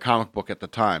any other comic book at the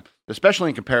time, especially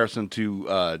in comparison to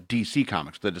DC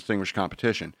Comics, the Distinguished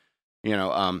Competition. You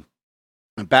know,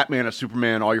 Batman and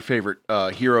Superman, all your favorite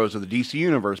heroes of the DC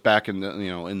universe back in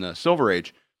the Silver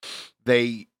Age.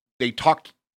 They talk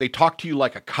to you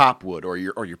like a cop would, or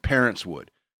your parents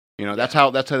would. You know, that's how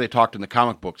they talked in the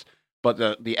comic books. But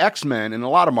the X-Men and a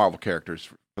lot of Marvel characters,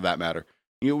 for that matter,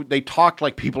 they talked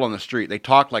like people on the street. They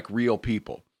talked like real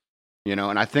people. You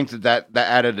know, and I think that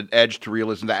added an edge to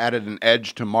realism. That added an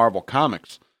edge to Marvel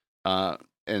Comics,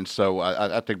 and so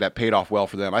I think that paid off well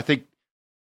for them. I think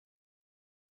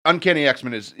Uncanny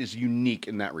X-Men is unique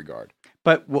in that regard.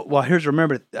 But well, here's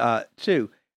remember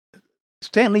too.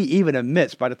 Stan Lee even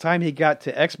admits by the time he got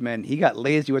to X-Men, he got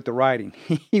lazy with the writing.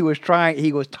 He was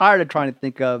tired of trying to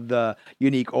think of the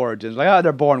unique origins. Like,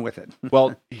 they're born with it.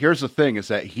 Well, here's the thing: is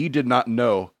that he did not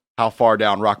know how far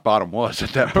down rock bottom was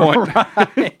at that point,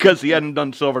 because he hadn't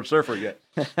done Silver Surfer yet.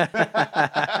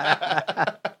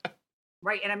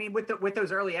 Right, and I mean, with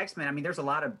those early X-Men, I mean, there's a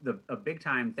lot of big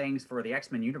time things for the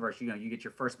X-Men universe. You know, you get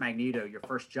your first Magneto, your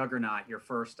first Juggernaut, your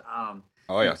first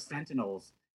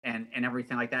Sentinels, and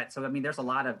everything like that. So I mean, there's a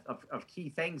lot of key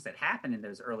things that happen in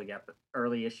those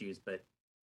early issues, but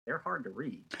they're hard to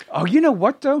read. Oh, you know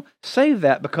what though? Save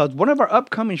that, because one of our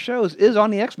upcoming shows is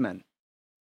on the X-Men.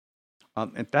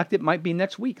 In fact, it might be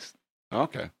next week's.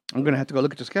 Okay. I'm going to have to go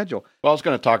look at the schedule. Well, I was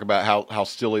going to talk about how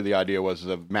silly the idea was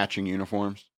of matching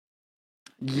uniforms.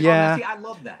 Yeah. See, I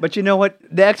love that. But you know what?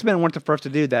 The X-Men weren't the first to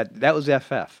do that. That was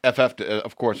FF. FF,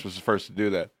 of course, was the first to do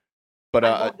that. But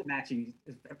I love the matching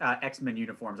X-Men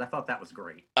uniforms. I thought that was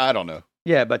great. I don't know.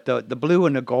 Yeah, but the blue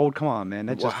and the gold, come on,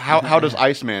 man. Well, how does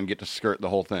Iceman get to skirt the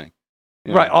whole thing?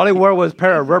 You know? Right. All he wore was a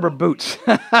pair of rubber boots.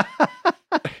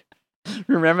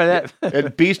 Remember that?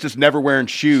 And Beast is never wearing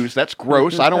shoes. That's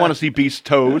gross. I don't want to see Beast's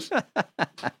toes.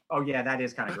 Oh, yeah, that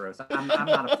is kind of gross. I'm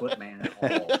not a foot man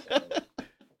at all. So.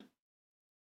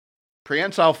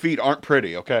 Prehensile feet aren't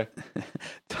pretty, okay?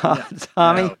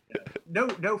 Tommy?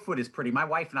 No foot is pretty. My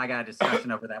wife and I got a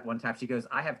discussion over that one time. She goes,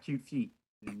 I have cute feet.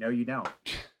 No, you don't.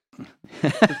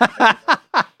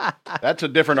 That's a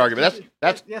different argument.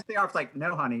 That's yes, they are. It's like,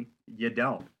 no, honey, you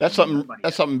don't. That's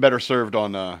something better served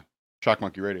on Shock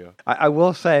Monkey Radio. I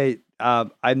will say,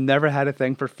 I've never had a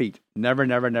thing for feet. Never.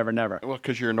 Well,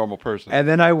 because you're a normal person. And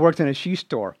then I worked in a shoe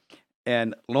store.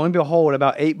 And lo and behold,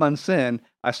 about 8 months in,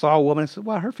 I saw a woman and said,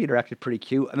 well, her feet are actually pretty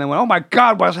cute. And then went, oh my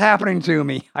God, what's happening to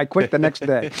me? I quit the next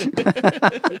day.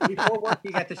 Before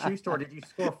working at the shoe store, did you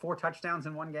score 4 touchdowns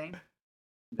in one game?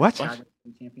 What?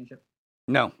 Championship?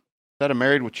 No. Is that a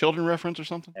Married with Children reference or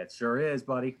something? It sure is,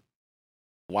 buddy.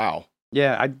 Wow.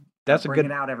 Yeah, that's Bring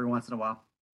it out every once in a while.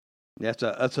 That's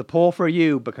a pull for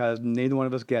you, because neither one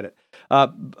of us get it.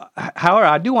 However,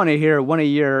 I do want to hear one of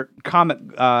your comic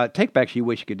takebacks you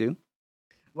wish you could do.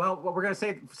 Well, we're going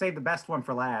to save the best one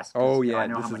for last. Oh, yeah. I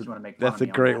know how much you want to make fun of That's me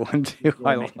a great on that one, too. You're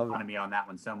I love making fun of me on that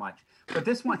one so much. But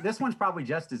this one's probably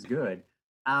just as good.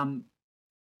 It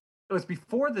was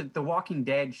before the Walking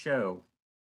Dead show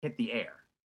hit the air.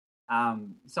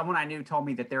 Someone I knew told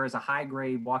me that there is a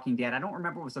high-grade Walking Dead. I don't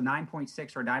remember if it was a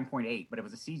 9.6 or 9.8, but it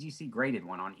was a CGC graded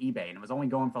one on eBay, and it was only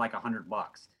going for like $100.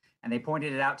 And they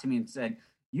pointed it out to me and said,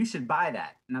 you should buy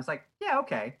that. And I was like, yeah,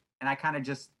 okay. And I kind of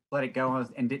just let it go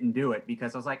and didn't do it,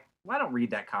 because I was like, well, I don't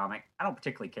read that comic. I don't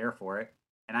particularly care for it.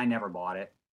 And I never bought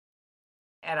it.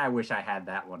 And I wish I had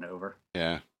that one over.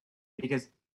 Yeah. Because,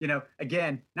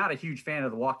 again, not a huge fan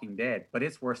of The Walking Dead, but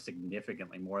it's worth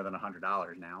significantly more than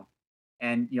 $100 now.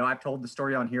 And, I've told the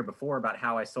story on here before about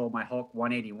how I sold my Hulk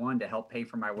 181 to help pay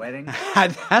for my wedding.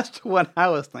 That's the one I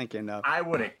was thinking of. I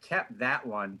would have kept that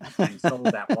one and sold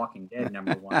that Walking Dead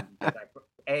 #1. Because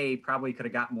I, probably could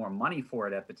have got more money for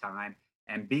it at the time.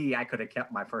 And B, I could have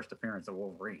kept my first appearance of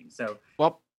Wolverine. So,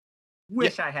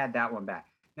 wish I had that one back.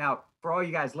 Now, for all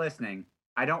you guys listening,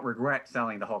 I don't regret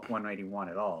selling the Hulk 181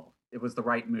 at all. It was the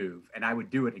right move. And I would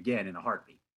do it again in a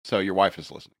heartbeat. So your wife is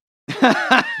listening.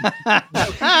 That's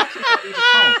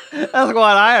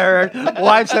what I heard.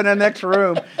 Wife's in the next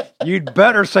room. You'd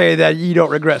better say that you don't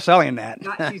regret selling that.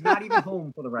 She's not even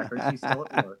home, for the record. She's still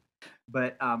at work.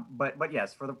 But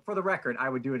yes, for the record, I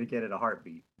would do it again in a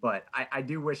heartbeat. But I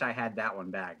do wish I had that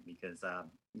one back, because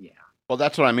yeah. Well,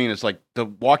 that's what I mean. It's like The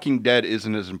Walking Dead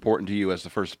isn't as important to you as the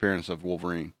first appearance of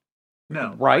Wolverine.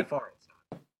 No, right? By far it's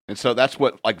not. And so that's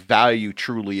what like value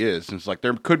truly is. And it's like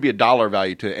there could be a dollar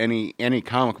value to any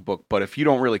comic book, but if you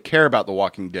don't really care about The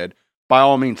Walking Dead, by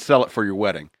all means sell it for your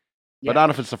wedding. But not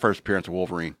if it's the first appearance of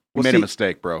Wolverine. You made a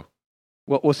mistake, bro.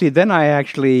 Well, see, then I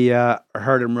actually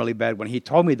hurt him really bad when he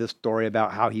told me this story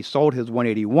about how he sold his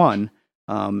 181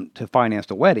 to finance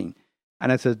the wedding.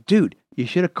 And I said, dude, you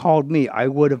should have called me. I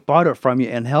would have bought it from you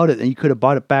and held it, and you could have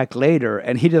bought it back later.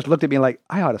 And he just looked at me like,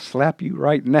 I ought to slap you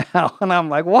right now. And I'm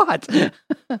like, what?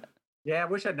 Yeah, I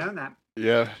wish I'd known that.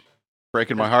 Yeah,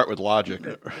 breaking my heart with logic.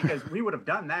 Because we would have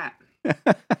done that.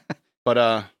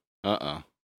 But,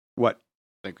 What?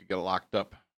 I think we got it locked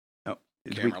up. Oh,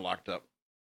 Camera locked up.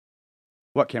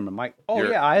 What camera, Mike? Oh,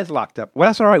 Your- yeah, it's locked up. Well,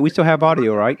 that's all right. We still have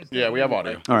audio, right? Yeah, we have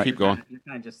audio. All right. Keep going. You're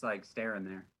kind of just like staring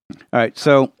there. All right,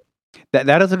 so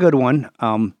that is a good one.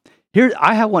 Here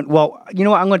I have one. Well, you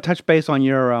know what? I'm going to touch base on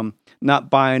your not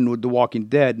buying with The Walking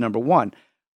Dead. Number one,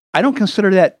 I don't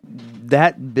consider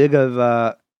that big of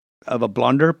a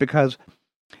blunder because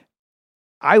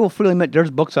I will freely admit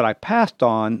there's books that I passed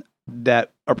on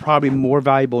that are probably more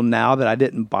valuable now that I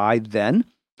didn't buy then,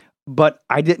 but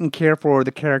I didn't care for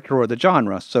the character or the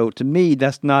genre. So to me,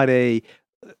 that's not a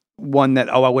one that,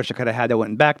 I wish I could have had that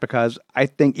went back, because I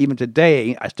think even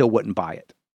today, I still wouldn't buy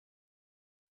it.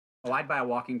 Oh, I'd buy a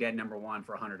Walking Dead #1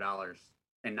 for $100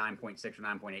 in 9.6 or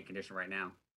 9.8 condition right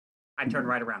now. I'd turn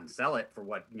right around and sell it for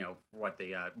what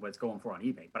what's going for on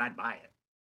eBay, but I'd buy it.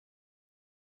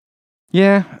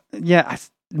 Yeah,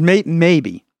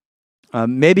 maybe.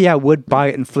 Maybe I would buy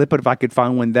it and flip it if I could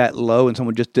find one that low and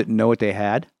someone just didn't know what they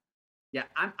had. Yeah,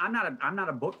 I'm not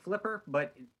a book flipper,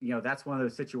 but that's one of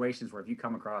those situations where if you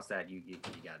come across that, you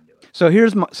got to do it.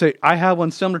 So I have one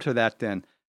similar to that then.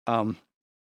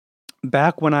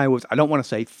 Back when I don't want to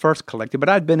say first collected, but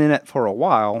I'd been in it for a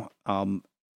while.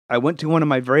 I went to one of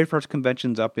my very first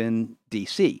conventions up in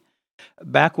DC.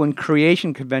 Back when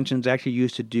creation conventions actually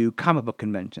used to do comic book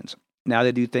conventions. Now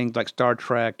they do things like Star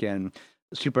Trek and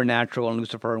Supernatural and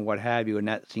Lucifer and what have you, and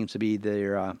that seems to be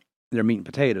their meat and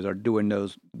potatoes, are doing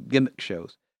those gimmick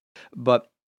shows. But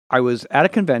I was at a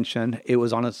convention. It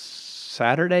was on a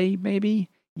Saturday, maybe?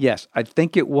 Yes, I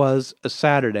think it was a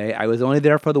Saturday. I was only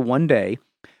there for the one day,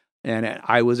 and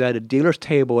I was at a dealer's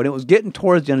table, and it was getting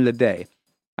towards the end of the day.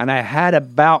 And I had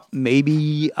about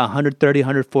maybe 130,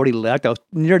 140 left. I was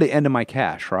near the end of my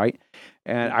cash, right?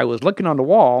 And I was looking on the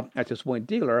wall at this one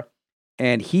dealer,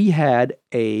 and he had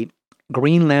a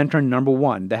Green Lantern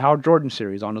 #1, the Hal Jordan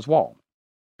series, on his wall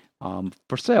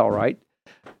for sale, right?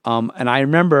 And I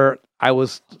remember I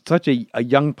was such a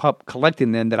young pup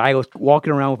collecting then that I was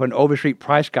walking around with an Overstreet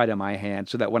price guide in my hand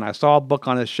so that when I saw a book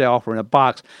on a shelf or in a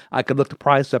box, I could look the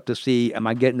price up to see, am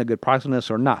I getting a good price on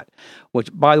this or not? Which,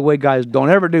 by the way, guys,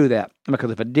 don't ever do that, because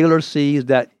if a dealer sees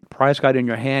that price guide in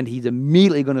your hand, he's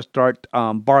immediately going to start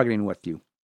bargaining with you.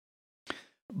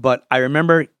 But I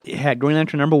remember it had Green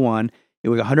Lantern #1. It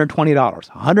was $120.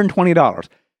 $120.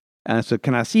 And I said,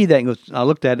 can I see that? And I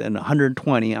looked at it and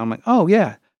 $120. I'm like, oh,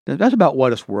 yeah, that's about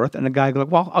what it's worth. And the guy goes,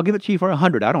 well, I'll give it to you for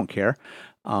 $100. I don't care.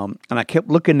 And I kept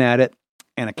looking at it,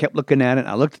 and I kept looking at it. And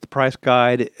I looked at the price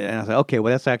guide, and I said, okay,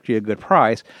 well, that's actually a good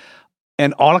price.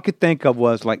 And all I could think of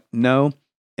was like, no,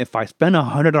 if I spend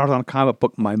 $100 on a comic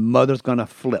book, my mother's going to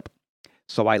flip.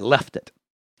 So I left it.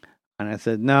 And I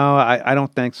said, no, I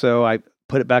don't think so. I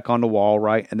put it back on the wall,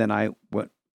 right? And then I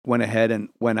went ahead and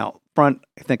went out front.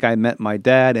 I think I met my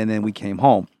dad, and then we came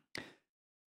home.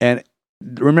 And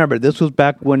remember, this was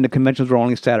back when the conventions were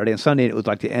only Saturday and Sunday. It was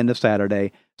like the end of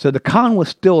Saturday. So the con was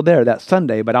still there that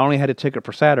Sunday, but I only had a ticket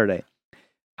for Saturday.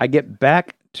 I get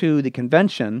back to the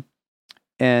convention,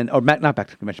 not back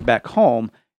to the convention, back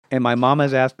home, and my mom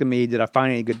is asking me, did I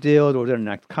find any good deals? Or was there any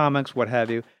next comics? What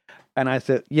have you? And I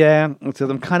said, yeah. I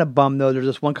said, I'm kind of bummed, though. There's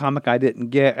this one comic I didn't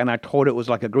get, and I told it was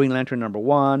like a Green Lantern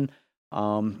 #1.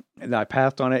 And I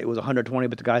passed on it. It was $120,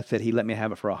 but the guy said he let me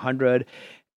have it for $100.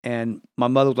 And my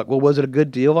mother was like, well, was it a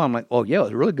good deal? I'm like, oh, yeah, it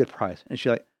was a really good price. And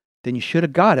she's like, then you should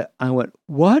have got it. I went,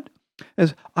 what?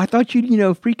 I thought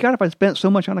you'd, freak out if I spent so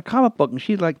much on a comic book. And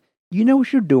she's like, you know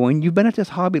what you're doing. You've been at this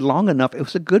hobby long enough. It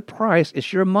was a good price.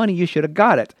 It's your money. You should have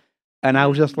got it. And I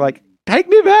was just like, take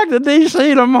me back to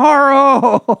DC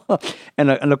tomorrow. and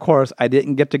of course, I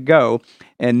didn't get to go.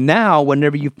 And now,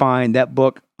 whenever you find that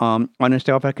book on a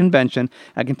shelf at a convention,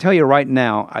 I can tell you right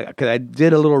now, because I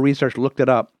did a little research, looked it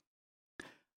up.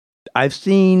 I've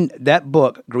seen that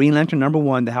book, Green Lantern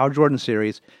 #1, the Hal Jordan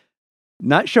series,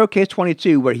 not Showcase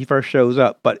 22, where he first shows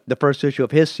up, but the first issue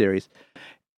of his series.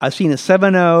 I've seen a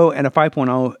 7.0 and a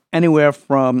 5.0 anywhere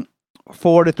from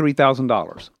 $4,000 to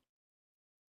 $3,000.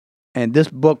 And this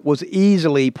book was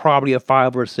easily probably a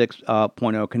 5 or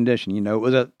 6.0 condition. It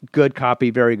was a good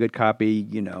copy, very good copy.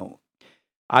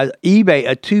 eBay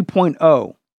a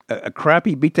 2.0, a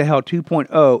crappy beat to hell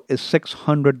 2.0 is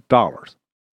 $600.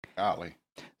 Golly.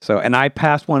 So, and I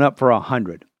passed one up for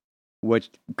 $100, which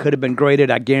could have been graded.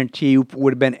 I guarantee you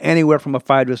would have been anywhere from a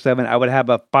 5 to a 7. I would have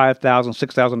a $5,000,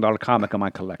 $6,000 comic in my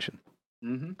collection.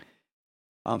 Mm-hmm.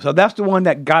 So that's the one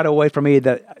that got away from me.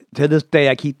 That to this day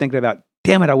I keep thinking about.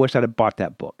 Damn it! I wish I'd have bought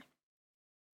that book.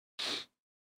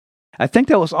 I think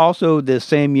that was also the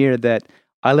same year that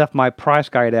I left my price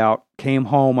guide out. Came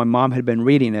home. My mom had been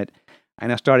reading it.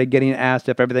 And I started getting asked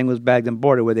if everything was bagged and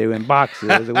boarded, whether they were in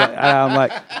boxes. And I'm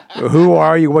like, who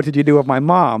are you? What did you do with my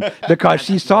mom? Because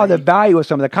she saw the value of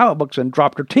some of the comic books and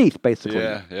dropped her teeth, basically.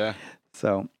 Yeah.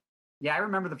 So. Yeah, I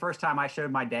remember the first time I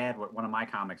showed my dad what one of my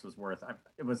comics was worth.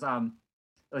 It was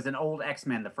an old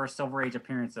X-Men, the first Silver Age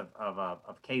appearance of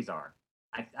Kazar.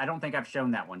 I don't think I've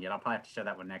shown that one yet. I'll probably have to show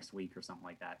that one next week or something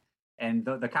like that. And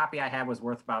the copy I had was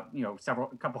worth about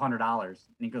a couple $100s. And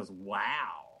he goes, "Wow."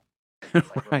 I was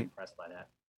like, really impressed by that.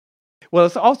 Well,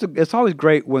 it's always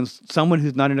great when someone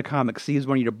who's not into comics sees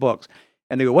one of your books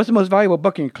and they go, "What's the most valuable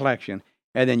book in your collection?"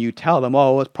 And then you tell them,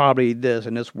 "Oh, it's probably this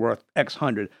and it's worth X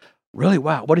hundred." Really?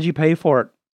 Wow. What did you pay for it?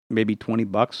 Maybe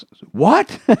 $20.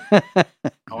 What?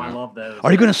 Oh, I love those.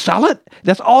 Are you going to sell it?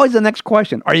 That's always the next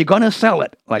question. Are you going to sell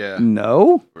it? Like,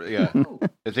 no. Yeah.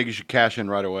 I think you should cash in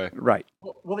right away. Right.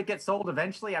 Will it get sold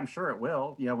eventually? I'm sure it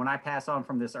will. When I pass on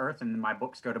from this earth and my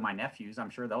books go to my nephews, I'm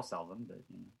sure they'll sell them. But,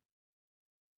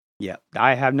 Yeah,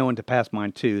 I have no one to pass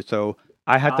mine to, so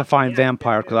I have to find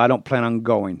Vampire because I don't plan on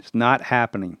going. It's not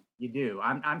happening. You do.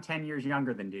 I'm 10 years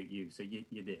younger than you, so you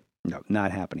do. No,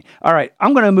 not happening. All right,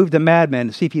 I'm going to move to Mad Men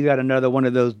to see if you got another one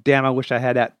of those. Damn, I wish I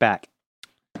had that back.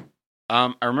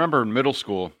 I remember in middle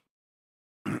school,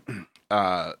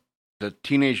 the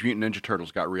Teenage Mutant Ninja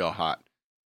Turtles got real hot,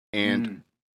 and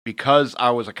because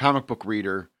I was a comic book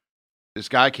reader, this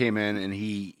guy came in and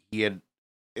he had.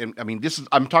 And, I mean,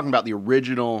 I'm talking about the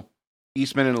original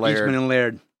Eastman and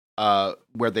Laird.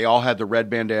 Where they all had the red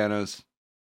bandanas.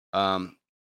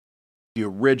 The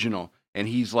original, and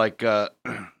he's like,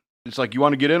 it's like, you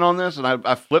want to get in on this? And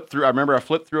I flipped through. I remember I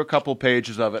flipped through a couple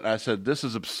pages of it, and I said, "This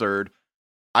is absurd.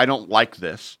 I don't like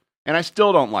this," and I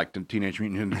still don't like the Teenage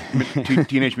Mutant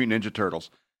Ninja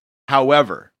Turtles.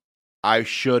 However, I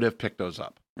should have picked those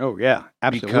up. Oh yeah,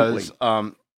 absolutely.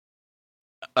 Because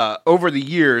over the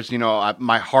years,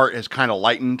 my heart has kind of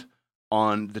lightened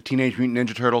on the Teenage Mutant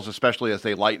Ninja Turtles, especially as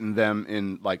they lightened them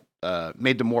in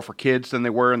made them more for kids than they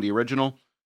were in the original.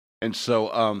 And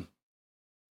so,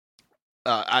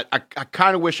 I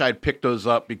kind of wish I had picked those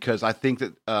up because I think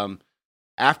that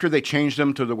after they changed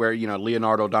them to where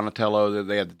Leonardo, Donatello,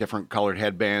 they had the different colored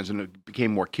headbands and it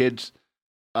became more kids.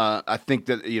 I think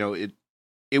that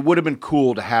it would have been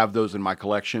cool to have those in my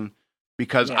collection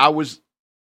because I was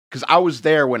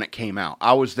there when it came out.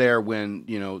 I was there when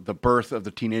the birth of the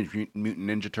Teenage Mutant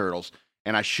Ninja Turtles,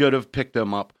 and I should have picked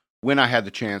them up when I had the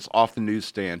chance off the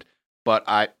newsstand. But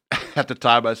at the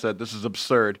time, I said, "This is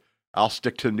absurd. I'll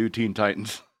stick to New Teen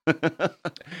Titans."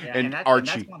 and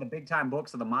Archie. that's one of the big time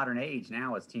books of the modern age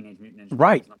now is Teenage Mutant Ninja Turtles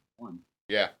Right. #1.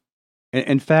 Yeah.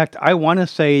 In fact, I want to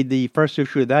say the first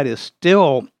issue of that is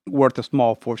still worth a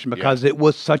small fortune because it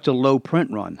was such a low print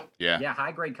run. Yeah. Yeah,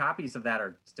 high grade copies of that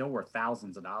are still worth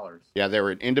thousands of dollars. Yeah, they were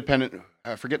an independent.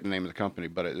 I forget the name of the company,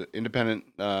 but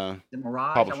independent. The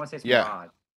Mirage. Published. I want to say it's Yeah. Mirage.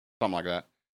 Something like that.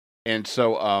 And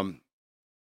so,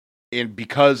 and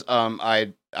because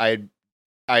I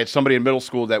had somebody in middle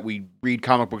school that we read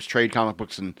comic books, trade comic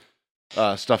books, and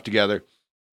stuff together.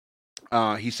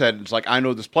 He said, "It's like, I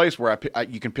know this place where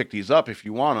you can pick these up if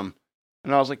you want them."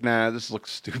 And I was like, "Nah, this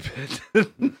looks stupid."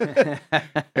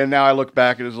 And now I look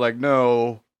back and it's like,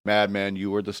 "No, Madman, you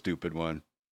were the stupid one."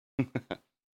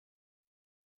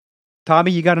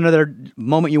 Tommy, you got another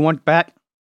moment you want back?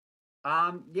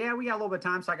 Yeah, we got a little bit of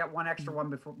time, so I got one extra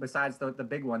one besides the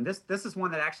big one. This is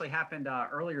one that actually happened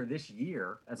earlier this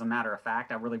year. As a matter of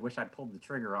fact, I really wish I'd pulled the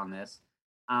trigger on this.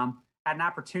 Had an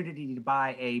opportunity to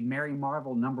buy a Mary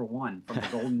Marvel #1 from the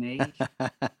Golden Age.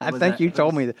 I think you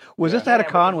told me that. Was this at a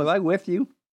con? Was I with you?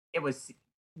 It was.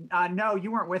 No, you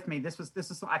weren't with me. This was.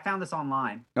 I found this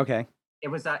online. Okay. It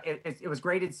was. It was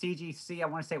graded CGC. I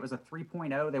want to say it was a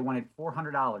 3.0. They wanted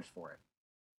 $400 for it.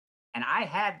 And I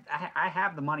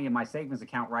have the money in my savings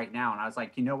account right now, and I was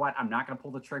like, you know what? I'm not going to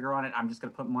pull the trigger on it. I'm just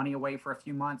going to put money away for a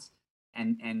few months,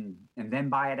 and then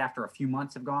buy it after a few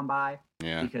months have gone by.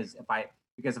 Yeah. Because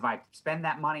if I spend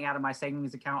that money out of my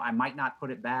savings account, I might not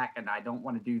put it back, and I don't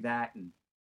want to do that. And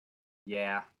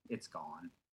yeah, it's gone.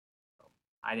 So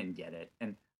I didn't get it,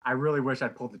 and I really wish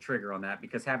I'd pulled the trigger on that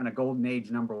because having a Golden Age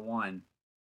 #1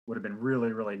 would have been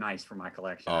really, really nice for my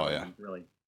collection. Oh yeah. Really.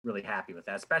 really happy with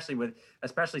that,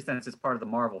 especially since it's part of the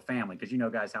Marvel family. Because you know,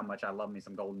 guys, how much I love me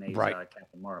some Golden Age Right.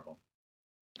 Captain Marvel.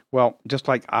 Well, just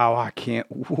like, I can't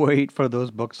wait for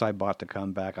those books I bought to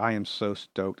come back. I am so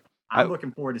stoked. I'm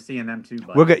looking forward to seeing them too.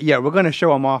 Buddy. We're gonna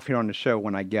show them off here on the show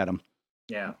when I get them.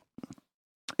 Yeah.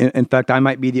 In fact, I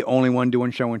might be the only one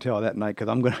doing show and tell that night because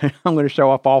I'm gonna show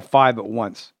off all 5 at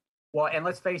once. Well, and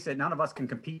let's face it, none of us can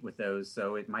compete with those,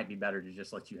 so it might be better to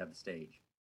just let you have the stage.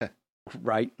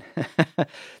 Right.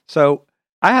 So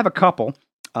I have a couple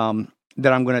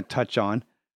that I'm going to touch on.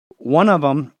 One of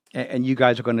them, and you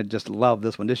guys are going to just love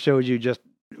this one. This shows you just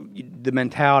the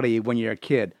mentality when you're a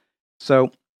kid.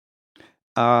 So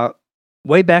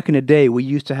way back in the day, we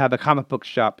used to have a comic book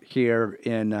shop here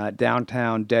in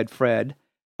downtown Dead Fred.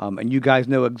 And you guys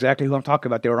know exactly who I'm talking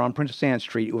about. They were on Princess Anne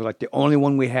Street. It was like the only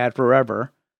one we had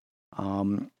forever.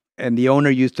 And the owner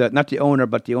used to, not the owner,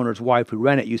 but the owner's wife who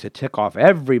ran it used to tick off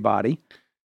everybody.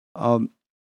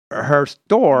 Her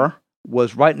store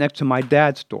was right next to my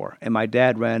dad's store, and my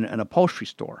dad ran an upholstery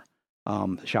store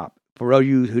shop. For those of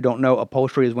you who don't know,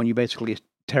 upholstery is when you basically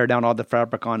tear down all the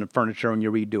fabric on the furniture and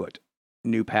you redo it.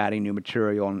 New padding, new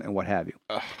material, and what have you.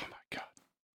 Oh, my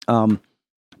God.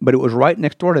 But it was right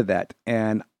next door to that,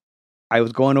 and I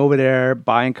was going over there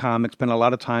buying comics, spending a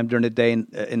lot of time during the day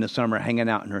in the summer hanging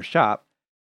out in her shop.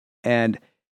 And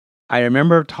I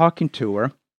remember talking to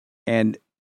her, and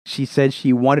she said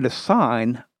she wanted a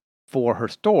sign for her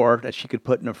store that she could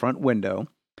put in the front window,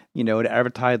 to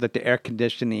advertise like the air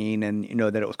conditioning and,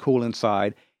 that it was cool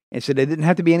inside. And said it didn't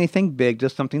have to be anything big,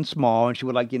 just something small. And she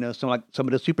would like, some of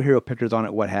the superhero pictures on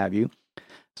it, what have you.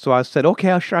 So I said,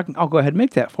 okay, I'll go ahead and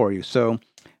make that for you. So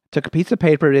took a piece of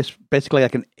paper, it's basically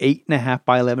like an 8.5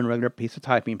 by 11 regular piece of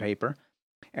typing paper.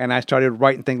 And I started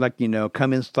writing things like,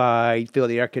 come inside, feel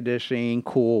the air conditioning,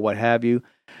 cool, what have you.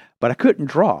 But I couldn't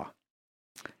draw.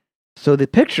 So the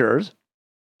pictures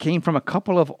came from a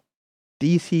couple of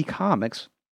DC comics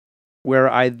where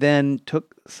I then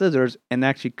took scissors and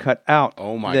actually cut out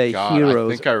the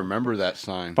heroes. I think I remember that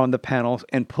sign. From the panels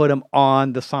and put them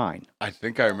on the sign. I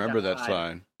think I remember that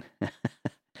sign.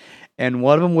 And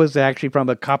one of them was actually from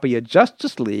a copy of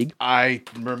Justice League. I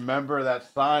remember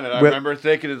that sign, and I remember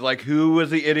thinking, it's like, who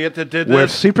was the idiot that did this? Where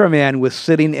Superman was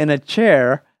sitting in a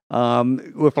chair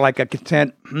with like a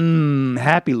content,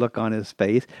 happy look on his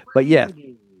face. But yes,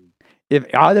 if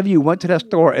either of you went to that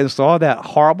store and saw that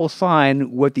horrible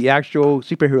sign with the actual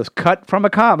superheroes cut from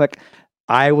a comic,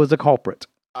 I was a culprit.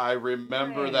 I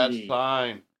remember that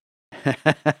sign.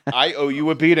 I owe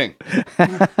you a beating.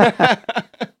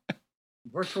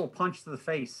 Virtual punch to the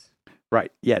face.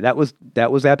 Right. Yeah, that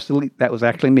was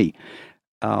actually me.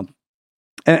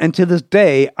 And to this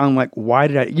day, I'm like, why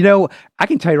did I? I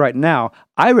can tell you right now,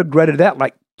 I regretted that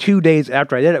like 2 days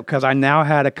after I did it because I now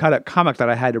had a cut up comic that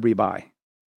I had to rebuy.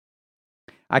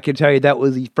 I can tell you that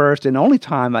was the first and only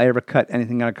time I ever cut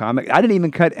anything out of comic. I didn't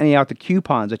even cut any out the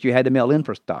coupons that you had to mail in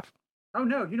for stuff. Oh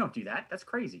no, you don't do that. That's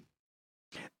crazy.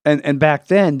 And back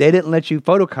then, they didn't let you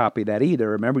photocopy that either.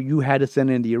 Remember, you had to send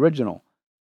in the original.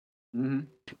 Mm-hmm.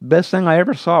 Best thing I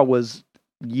ever saw was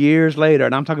years later,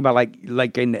 and I'm talking about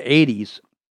like in the 80s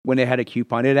when they had a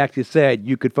coupon. It actually said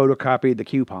you could photocopy the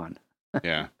coupon.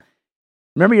 Yeah.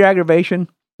 Remember your aggravation?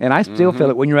 And I still feel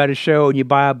it when you're at a show and you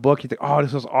buy a book. You think, "Oh,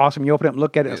 this is awesome." You open it up and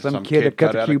look at it, and some kid that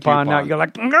cut the coupon out. You're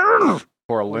like, "Grr!"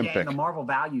 For Well, Olympic. yeah, and the Marvel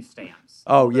value stamps.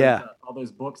 Oh, yeah. All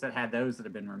those books that had those that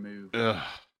have been removed. Ugh.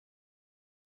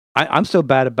 I'm so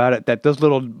bad about it that those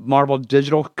little Marvel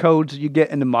digital codes you get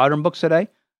in the modern books today,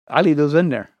 I leave those in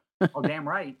there. Oh, damn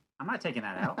right. I'm not taking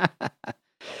that out.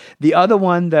 The other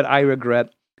one that I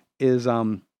regret is I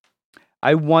don't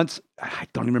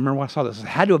even remember when I saw this. It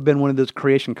had to have been one of those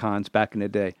creation cons back in the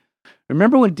day.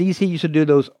 Remember when DC used to do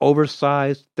those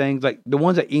oversized things, like the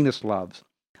ones that Enos loves,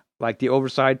 like the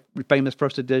oversized famous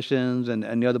first editions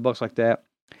and the other books like that?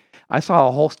 I saw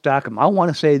a whole stack of them. I want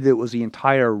to say that it was the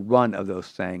entire run of those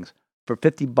things for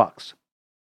 $50.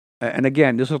 And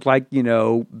again, this was like,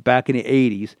 back in the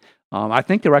 80s. I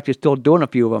think they were actually still doing a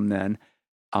few of them then.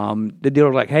 The deal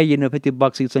was like, hey,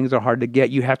 $50, these things are hard to get.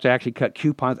 You have to actually cut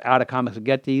coupons out of comics to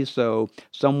get these. So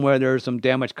somewhere there's some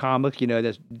damaged comics,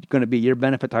 that's going to be your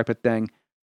benefit type of thing.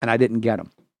 And I didn't get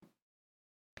them.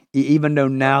 Even though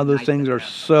now those things are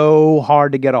so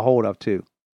hard to get a hold of too.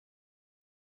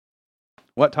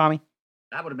 What, Tommy?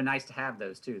 That would have been nice to have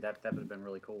those too. That would have been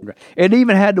really cool. It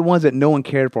even had the ones that no one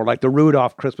cared for, like the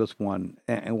Rudolph Christmas one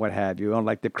and what have you,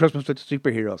 like the Christmas with the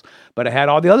superheroes. But it had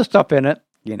all the other stuff in it.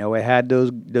 It had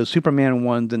those Superman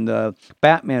ones and the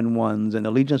Batman ones and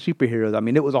the Legion of Superheroes. I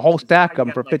mean, it was a whole stack of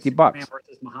them for $50. Superman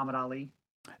versus Muhammad Ali?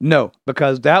 No,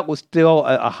 because that was still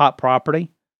a hot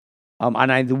property.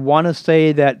 And I want to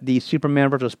say that the Superman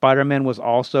versus Spider-Man was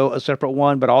also a separate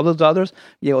one, but all those others,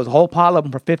 it was a whole pile of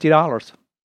them for $50.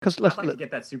 Because I'd like to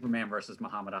get that Superman versus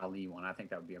Muhammad Ali one. I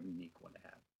think that would be a unique one to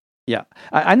have. Yeah,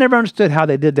 I never understood how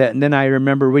they did that, and then I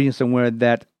remember reading somewhere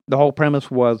that the whole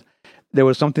premise was there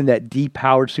was something that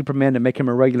depowered Superman to make him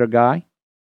a regular guy.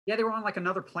 Yeah, they were on like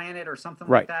another planet or something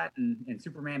Right. like that, and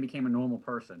Superman became a normal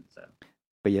person. So.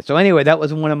 But yeah, so anyway, that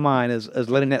was one of mine, is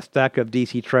letting that stack of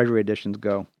DC Treasury editions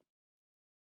go.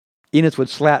 Enos would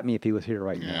slap me if he was here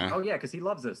right Yeah. Oh yeah, because he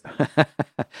loves those things. now.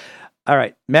 All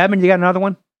right, Madman, you got another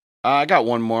one? I got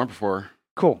one more before.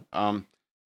 Cool.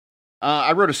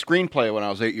 I wrote a screenplay when I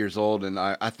was 8 years old, and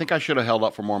I think I should have held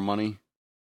up for more money.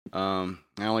 I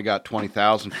only got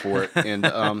 $20,000 for it,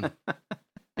 and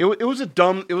it was a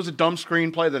dumb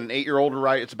screenplay that an 8-year-old would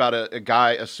write. It's about a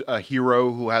guy, a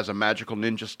hero who has a magical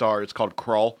ninja star. It's called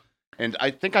Krull, and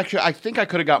I think I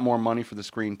could have got more money for the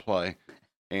screenplay,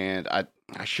 and I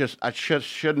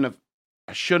shouldn't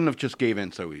have just gave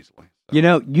in so easily. You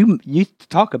know, you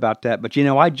talk about that, but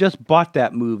I just bought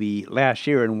that movie last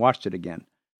year and watched it again,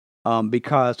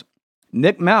 because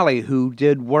Nick Malley, who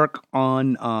did work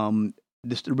on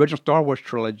this original Star Wars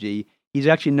trilogy, he's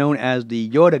actually known as the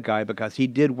Yoda guy because he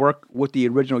did work with the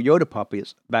original Yoda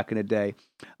puppies back in the day.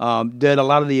 Did a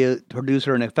lot of the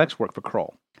producer and effects work for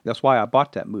Krull. That's why I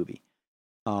bought that movie,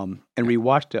 and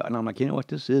rewatched it, and I'm like, you know what,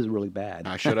 this is really bad.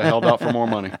 I should have held out for more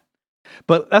money.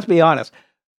 But let's be honest.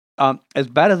 As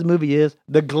bad as the movie is,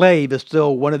 the glaive is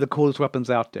still one of the coolest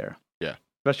weapons out there. Yeah.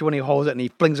 Especially when he holds it and he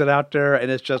flings it out there, and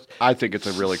it's just I think it's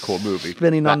a really cool movie.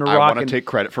 spinning on the I rock. want to take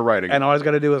credit for writing it. And all he's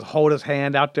got to do is hold his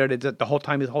hand out there. The whole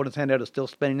time he's holding his hand out, it's still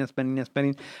spinning and spinning and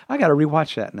spinning. I got to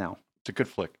rewatch that now. It's a good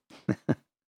flick. All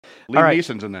Liam right.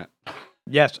 Neeson's in that.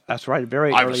 Yes, that's right.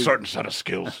 Very I have a early, certain set of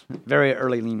skills. very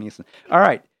early Liam Neeson. All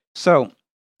right. So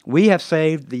we have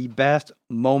saved the best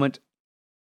moment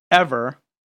ever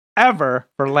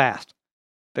for last.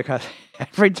 Because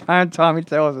every time Tommy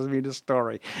tells me this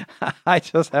story, I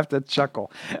just have to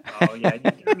chuckle. Oh yeah,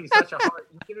 you're giving me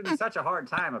such a hard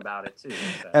time about it too.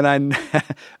 So. And all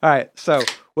right. So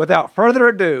without further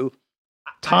ado,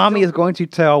 Tommy is going to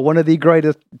tell one of the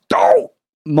greatest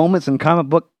moments in comic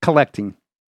book collecting.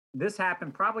 This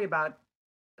happened probably about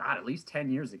at least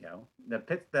 10 years ago. The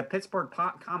Pittsburgh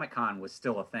Comic Con was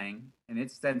still a thing, and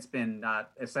it's since been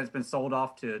sold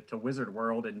off to Wizard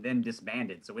World and then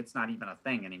disbanded. So it's not even a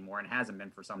thing anymore, and hasn't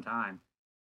been for some time.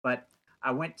 But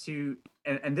I went to,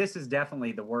 and this is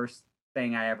definitely the worst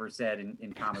thing I ever said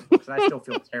in comic books. And I still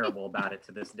feel terrible about it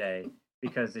to this day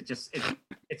because it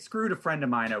screwed a friend of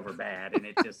mine over bad, and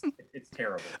it's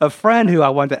terrible. A friend who I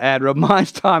want to add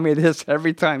reminds Tommy of this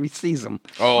every time he sees him.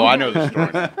 Oh, I know the story.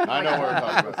 I know what we're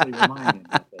talking about. Remind him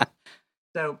of this.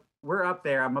 So we're up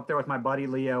there. I'm up there with my buddy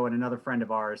Leo and another friend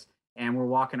of ours, and we're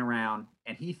walking around,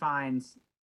 and he finds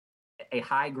a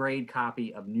high-grade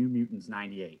copy of New Mutants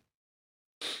 98.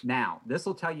 Now, this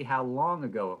will tell you how long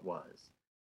ago it was.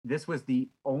 This was the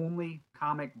only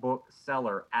comic book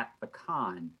seller at the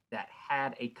con that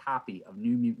had a copy of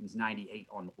New Mutants 98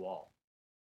 on the wall.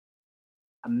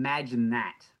 Imagine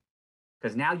that.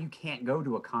 Because now you can't go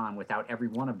to a con without every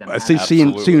one of them. I see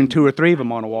seeing Absolutely. 2 or 3 of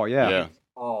them on the wall. Yeah. Yeah. It's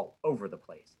all over the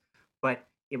place. But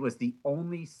it was the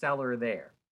only seller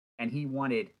there. And he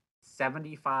wanted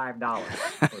 $75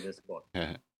 for this book.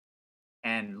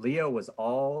 And Leo was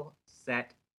all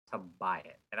set to buy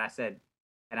it.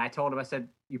 And I told him, I said,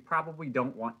 you probably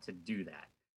don't want to do that.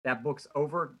 That book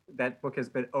has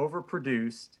been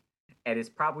overproduced, and it's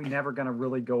probably never going to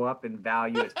really go up in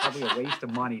value. It's probably a waste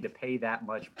of money to pay that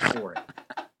much for it.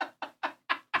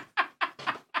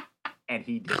 And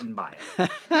he didn't buy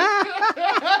it.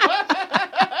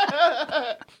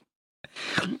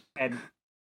 And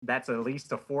that's at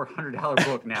least a $400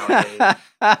 book nowadays.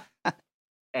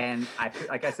 And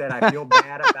like I said, I feel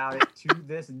bad about it to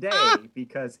this day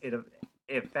because it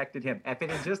affected him. If it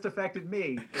had just affected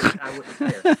me, I wouldn't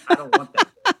care. I don't want that.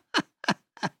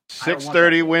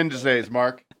 6:30 Wednesdays,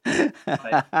 Mark. It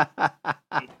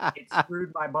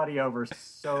screwed my buddy over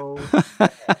so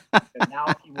bad. And now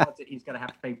if he wants it, he's going to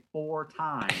have to pay 4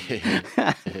 times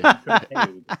what he could have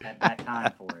paid at that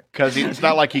time for it. Because it's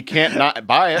not like he can't not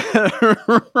buy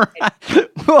it.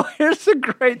 Well, here's the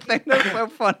great thing that's so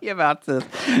funny about this.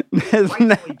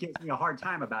 Rightfully gives me a hard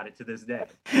time about it to this day.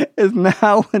 Is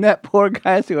now when that poor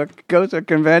guy who goes to a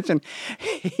convention,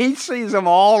 he sees them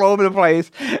all over the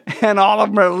place, and all of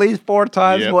them are at least 4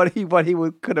 times Yep. what he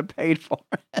could have paid for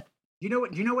it. Do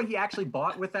you know what he actually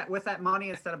bought with that money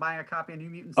instead of buying a copy of New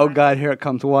Mutants? Oh God, here it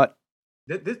comes. What?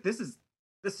 This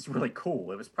is really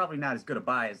cool. It was probably not as good a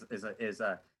buy as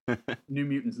New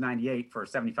Mutants 98 for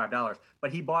 $75,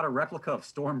 but he bought a replica of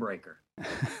Stormbreaker.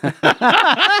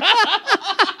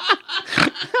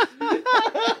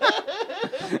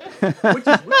 Which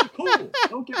is really cool.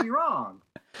 Don't get me wrong.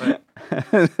 But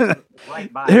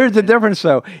right by Here's the it. difference,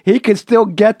 though. He could still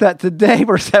get that today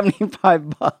for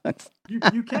 $75.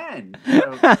 You can. So, you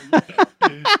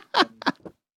can.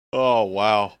 Oh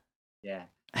wow. Yeah.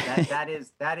 That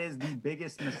is the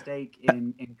biggest mistake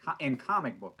in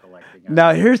comic book collecting.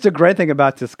 Now, here's the great thing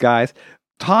about this, guys.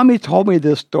 Tommy told me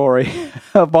this story,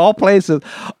 of all places,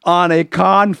 on a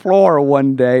con floor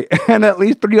one day, and at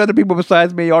least 3 other people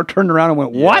besides me all turned around and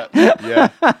went, "What?" Yeah,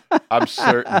 I'm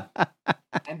certain.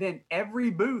 And then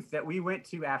every booth that we went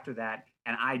to after that,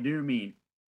 and I do mean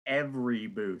every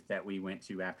booth that we went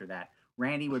to after that,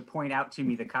 Randy would point out to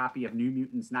me the copy of New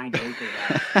Mutants 98 they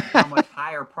had, and how much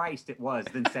higher priced it was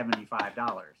than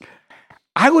 $75.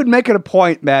 I would make it a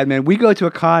point, Madman. We go to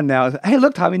a con now. Hey,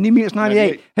 look, Tommy, New Mutants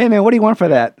 98. Hey, man, what do you want for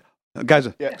that? Guys,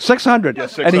 Yeah. 600. Yeah,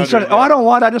 And he said, $600, "Oh, I don't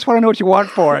want it. I just want to know what you want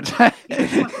for it." He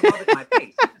just wants to rub it in my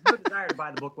face. He has no desire to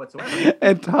buy the book whatsoever.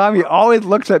 And Tommy always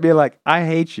looks at me like, "I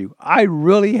hate you. I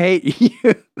really hate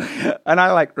you." And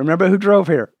I like, "Remember who drove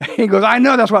here?" He goes, "I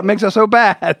know. That's what makes it so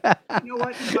bad." You know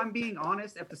what? If I'm being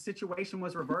honest, if the situation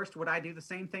was reversed, would I do the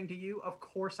same thing to you? Of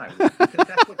course I would, because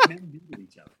that's what men do to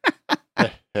each other.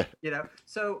 You know,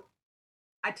 so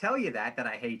I tell you that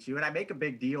I hate you, and I make a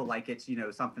big deal like it's,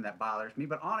 something that bothers me,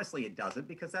 but honestly it doesn't,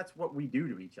 because that's what we do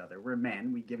to each other. We're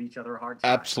men. We give each other a hard time.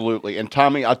 Absolutely. And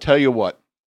Tommy, I'll tell you what.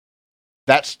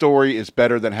 That story is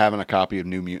better than having a copy of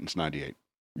New Mutants 98.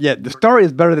 Yeah, the story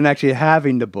is better than actually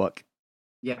having the book.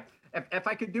 Yeah. If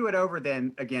I could do it over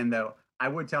then, again, though, I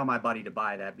would tell my buddy to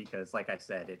buy that because, like I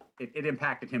said, it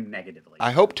impacted him negatively. I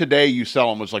hope today you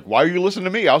sell him was like, why are you listening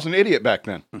to me? I was an idiot back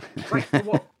then. Right.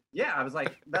 Well, yeah, I was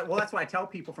like, well, that's what I tell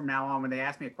people from now on when they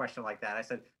ask me a question like that. I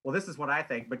said, well, this is what I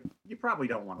think, but you probably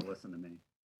don't want to listen to me.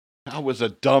 I was a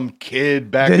dumb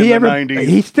kid back Did in he the ever? 90s.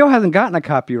 He still hasn't gotten a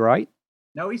copy, right?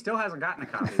 No, he still hasn't gotten a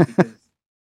copy because,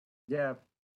 yeah,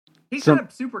 he's So- not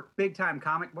a super big time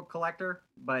comic book collector,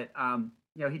 but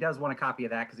he does want a copy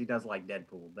of that because he does like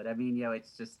Deadpool. But I mean,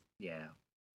 it's just, yeah.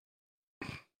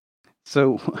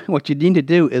 So what you need to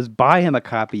do is buy him a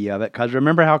copy of it, because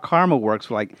remember how karma works.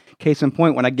 Like, case in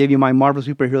point, when I gave you my Marvel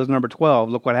Superheroes number 12,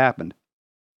 look what happened.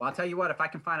 Well, I'll tell you what, if I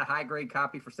can find a high grade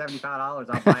copy for $75, I'll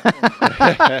buy it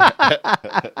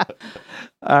for him.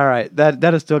 All right, that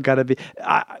has still got to be.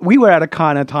 We were at a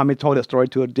con and Tommy told that story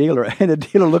to a dealer, and the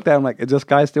dealer looked at him like, "Is this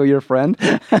guy still your friend?"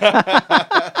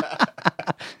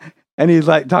 And he's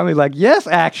like, Tommy's like, "Yes,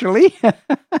 actually."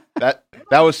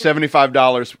 That was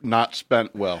 $75 not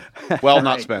spent well. Well,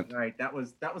 not spent. Right, that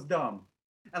was dumb.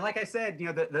 And like I said,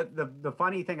 the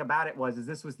funny thing about it is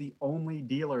this was the only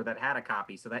dealer that had a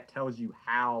copy, so that tells you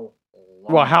how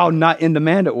long Well, how not in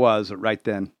demand it was right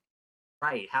then.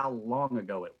 Right, how long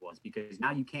ago it was, because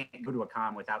now you can't go to a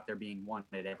con without there being one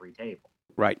at every table.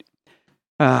 Right.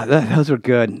 Those are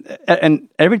good. And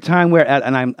every time we're at,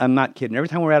 and I'm not kidding, every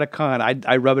time we're at a con,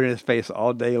 I rub it in his face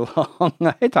all day long.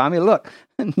 "Hey, Tommy, look,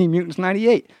 New Mutants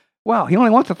 98. Wow, he only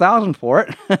wants $1,000 for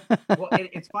it." Well,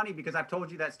 it's funny because I've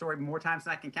told you that story more times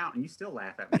than I can count, and you still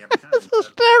laugh at me every time. It's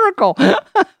hysterical.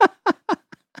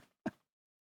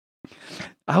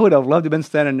 I would have loved to have been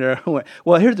standing there.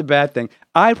 Well, here's the bad thing.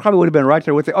 I probably would have been right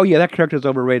there with it. "Oh, yeah, that character's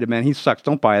overrated, man. He sucks.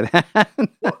 Don't buy that."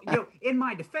 Well, in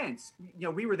my defense,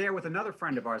 we were there with another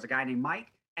friend of ours, a guy named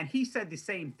Mike, and he said the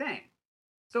same thing.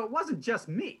 So it wasn't just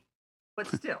me, but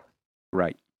still.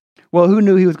 Right. Well, who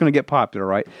knew he was going to get popular,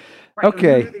 right? Right,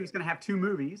 Okay. we knew he was going to have 2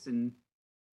 movies, and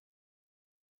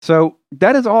So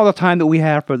that is all the time that we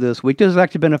have for this week. This has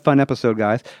actually been a fun episode,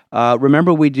 guys.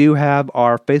 Remember, we do have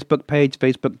our Facebook page,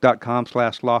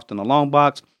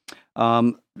 facebook.com/lostinthelongbox.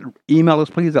 Email us,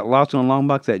 please, at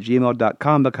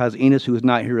lostinthelongbox@gmail.com, because Enos, who is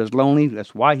not here, is lonely.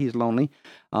 That's why he's lonely.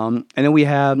 And then we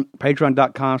have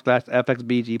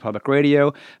patreon.com/FXBG Public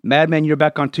Radio. Madman, you're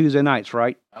back on Tuesday nights,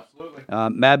 right? Absolutely.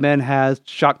 Madman has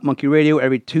Shock Monkey Radio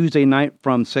every Tuesday night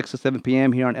from 6 to 7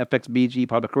 p.m. here on FXBG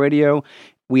Public Radio.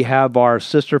 We have our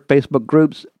sister Facebook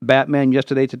groups, Batman,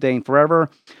 Yesterday, Today, and Forever,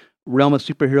 Realm of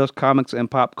Superheroes, Comics, and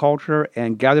Pop Culture,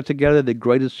 and gather together the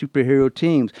greatest superhero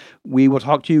teams. We will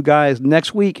talk to you guys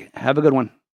next week. Have a good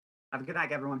one. have a good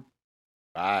night, everyone.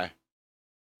 Bye.